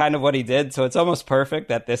was like kind of what he did. So it's almost perfect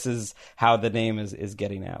that this is how the name is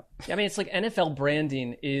getting out. I mean, it's like NFL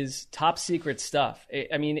branding is top secret stuff.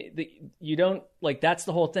 I mean, you don't like, that's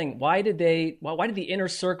the whole thing. Why did the inner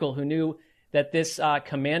circle who knew that this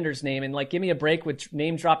commander's name, and like, give me a break with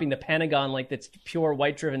name dropping the Pentagon, like that's pure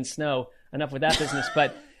white driven snow. Enough with that business.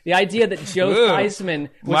 But the idea that Joe Theismann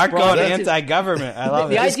was Mark going anti-government. I love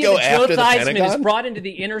the it. The idea that Joe Theismann is brought into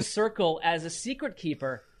the inner circle as a secret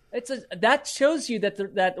keeper. That shows you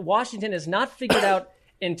that Washington has not figured out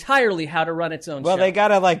entirely how to run its own show. Well, they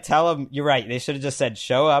gotta tell him. You're right. They should have just said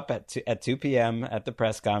show up at 2 p.m. at the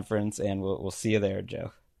press conference, and we'll see you there,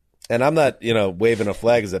 Joe. And I'm not waving a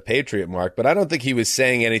flag as a patriot, Mark, but I don't think he was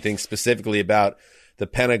saying anything specifically about the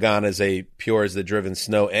Pentagon as a pure as the driven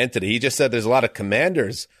snow entity. He just said there's a lot of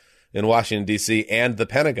commanders in Washington, D.C. and the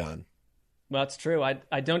Pentagon. Well, that's true.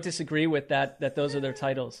 I don't disagree with that those are their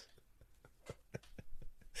titles.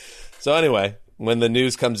 So anyway, when the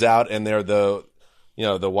news comes out and they're the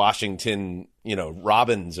Washington,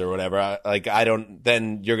 Robins or whatever,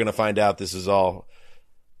 then you're going to find out this is all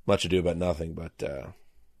Much Ado About Nothing, but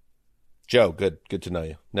Joe, good to know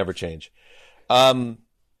you. Never change. All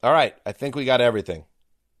right, I think we got everything.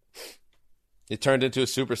 It turned into a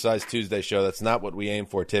supersized Tuesday show. That's not what we aim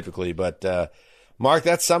for typically, but Mark,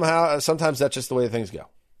 that's sometimes that's just the way things go.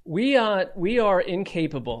 We are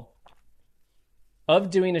incapable of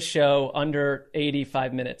doing a show under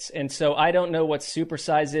 85 minutes, and so I don't know what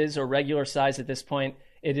supersize is or regular size at this point.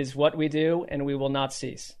 It is what we do, and we will not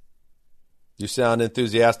cease. You sound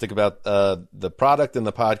enthusiastic about the product and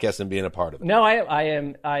the podcast and being a part of it. No,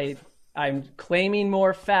 I'm claiming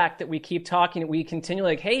more fact that we keep talking. We continue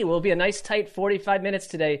like, hey, we'll be a nice tight 45 minutes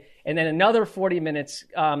today. And then another 40 minutes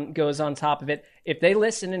goes on top of it. If they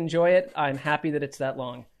listen and enjoy it, I'm happy that it's that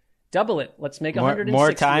long. Double it. Let's make 160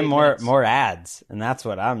 more time, minutes. more ads. And that's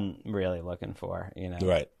what I'm really looking for,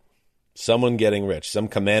 Right. Someone getting rich. Some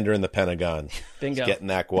commander in the Pentagon Bingo. is getting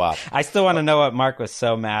that guap. I still want to know what Mark was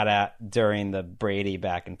so mad at during the Brady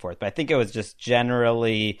back and forth. But I think it was just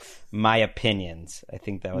generally my opinions. I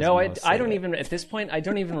think that was I don't even, at this point, I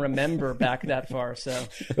don't even remember back that far. So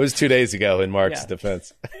it was 2 days ago in Mark's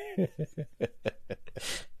defense.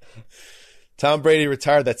 Tom Brady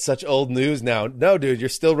retired. That's such old news now. No, dude, you're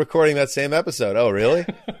still recording that same episode. Oh, really?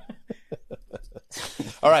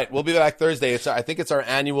 All right, we'll be back Thursday. I think it's our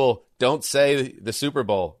annual "Don't Say the Super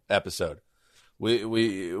Bowl" episode.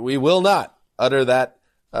 We will not utter that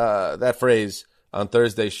phrase on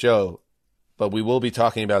Thursday's show, but we will be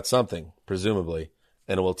talking about something, presumably,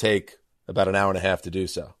 and it will take about an hour and a half to do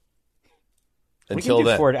so. Until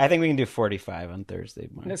then, I think we can do 45 on Thursday.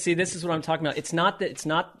 Mark. No, see, this is what I'm talking about. It's not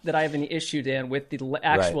that I have any issue, Dan, with the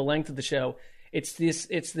actual length of the show. It's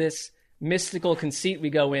this mystical conceit we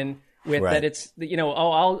go in with that. It's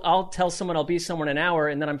I'll tell someone I'll be somewhere in an hour,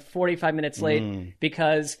 and then I'm 45 minutes late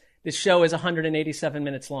because the show is 187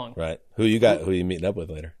 minutes long. Right. Who you got? Who are you meeting up with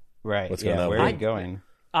later? Right. What's going on? Where are you going?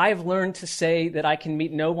 I've learned to say that I can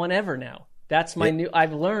meet no one ever now. That's my new.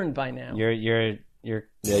 I've learned by now. You're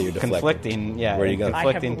conflicting. Yeah, where are you going?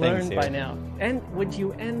 I have learned by now. And would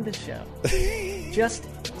you end the show? Just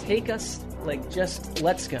take us, just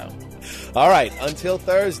let's go. All right, until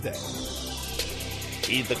Thursday.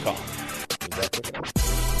 Heed the call.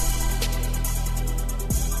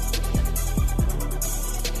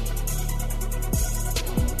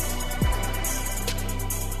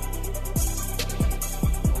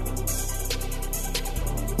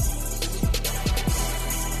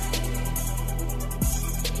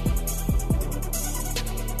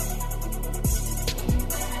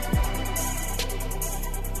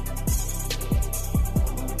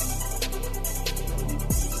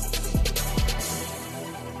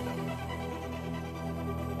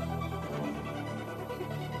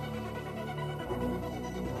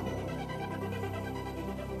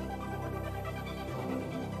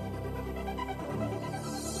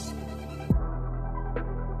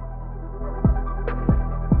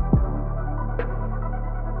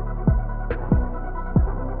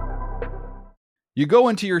 You go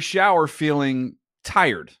into your shower feeling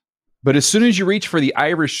tired, but as soon as you reach for the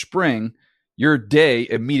Irish Spring, your day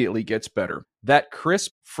immediately gets better. That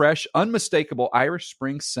crisp, fresh, unmistakable Irish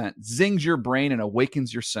Spring scent zings your brain and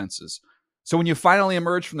awakens your senses. So when you finally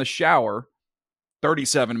emerge from the shower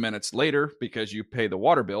 37 minutes later, because you pay the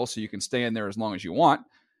water bill so you can stay in there as long as you want,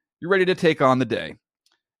 you're ready to take on the day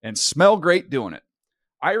and smell great doing it.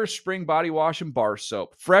 Irish Spring Body Wash and Bar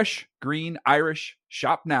Soap. Fresh, green, Irish.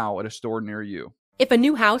 Shop now at a store near you. If a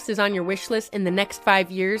new house is on your wish list in the next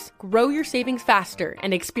 5 years, grow your savings faster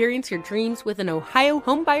and experience your dreams with an Ohio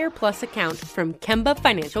Homebuyer Plus account from Kemba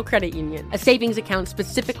Financial Credit Union. A savings account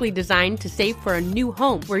specifically designed to save for a new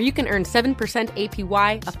home, where you can earn 7%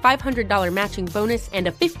 APY, a $500 matching bonus, and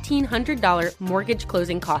a $1,500 mortgage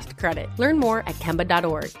closing cost credit. Learn more at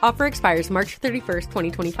Kemba.org. Offer expires March 31st,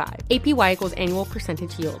 2025. APY equals annual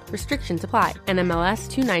percentage yield. Restrictions apply. NMLS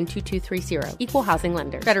 292230. Equal housing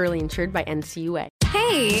lender. Federally insured by NCUA.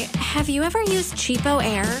 Hey, have you ever used Cheapo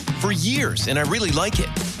Air? For years, and I really like it.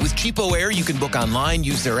 With Cheapo Air, you can book online,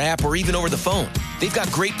 use their app, or even over the phone. They've got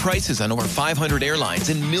great prices on over 500 airlines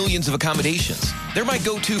and millions of accommodations. They're my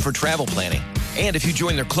go-to for travel planning. And if you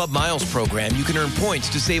join their Club Miles program, you can earn points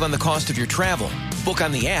to save on the cost of your travel. Book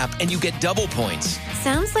on the app, and you get double points.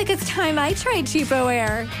 Sounds like it's time I tried Cheapo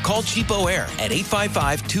Air. Call Cheapo Air at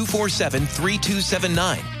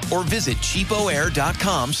 855-247-3279 or visit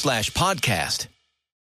cheapoair.com/podcast.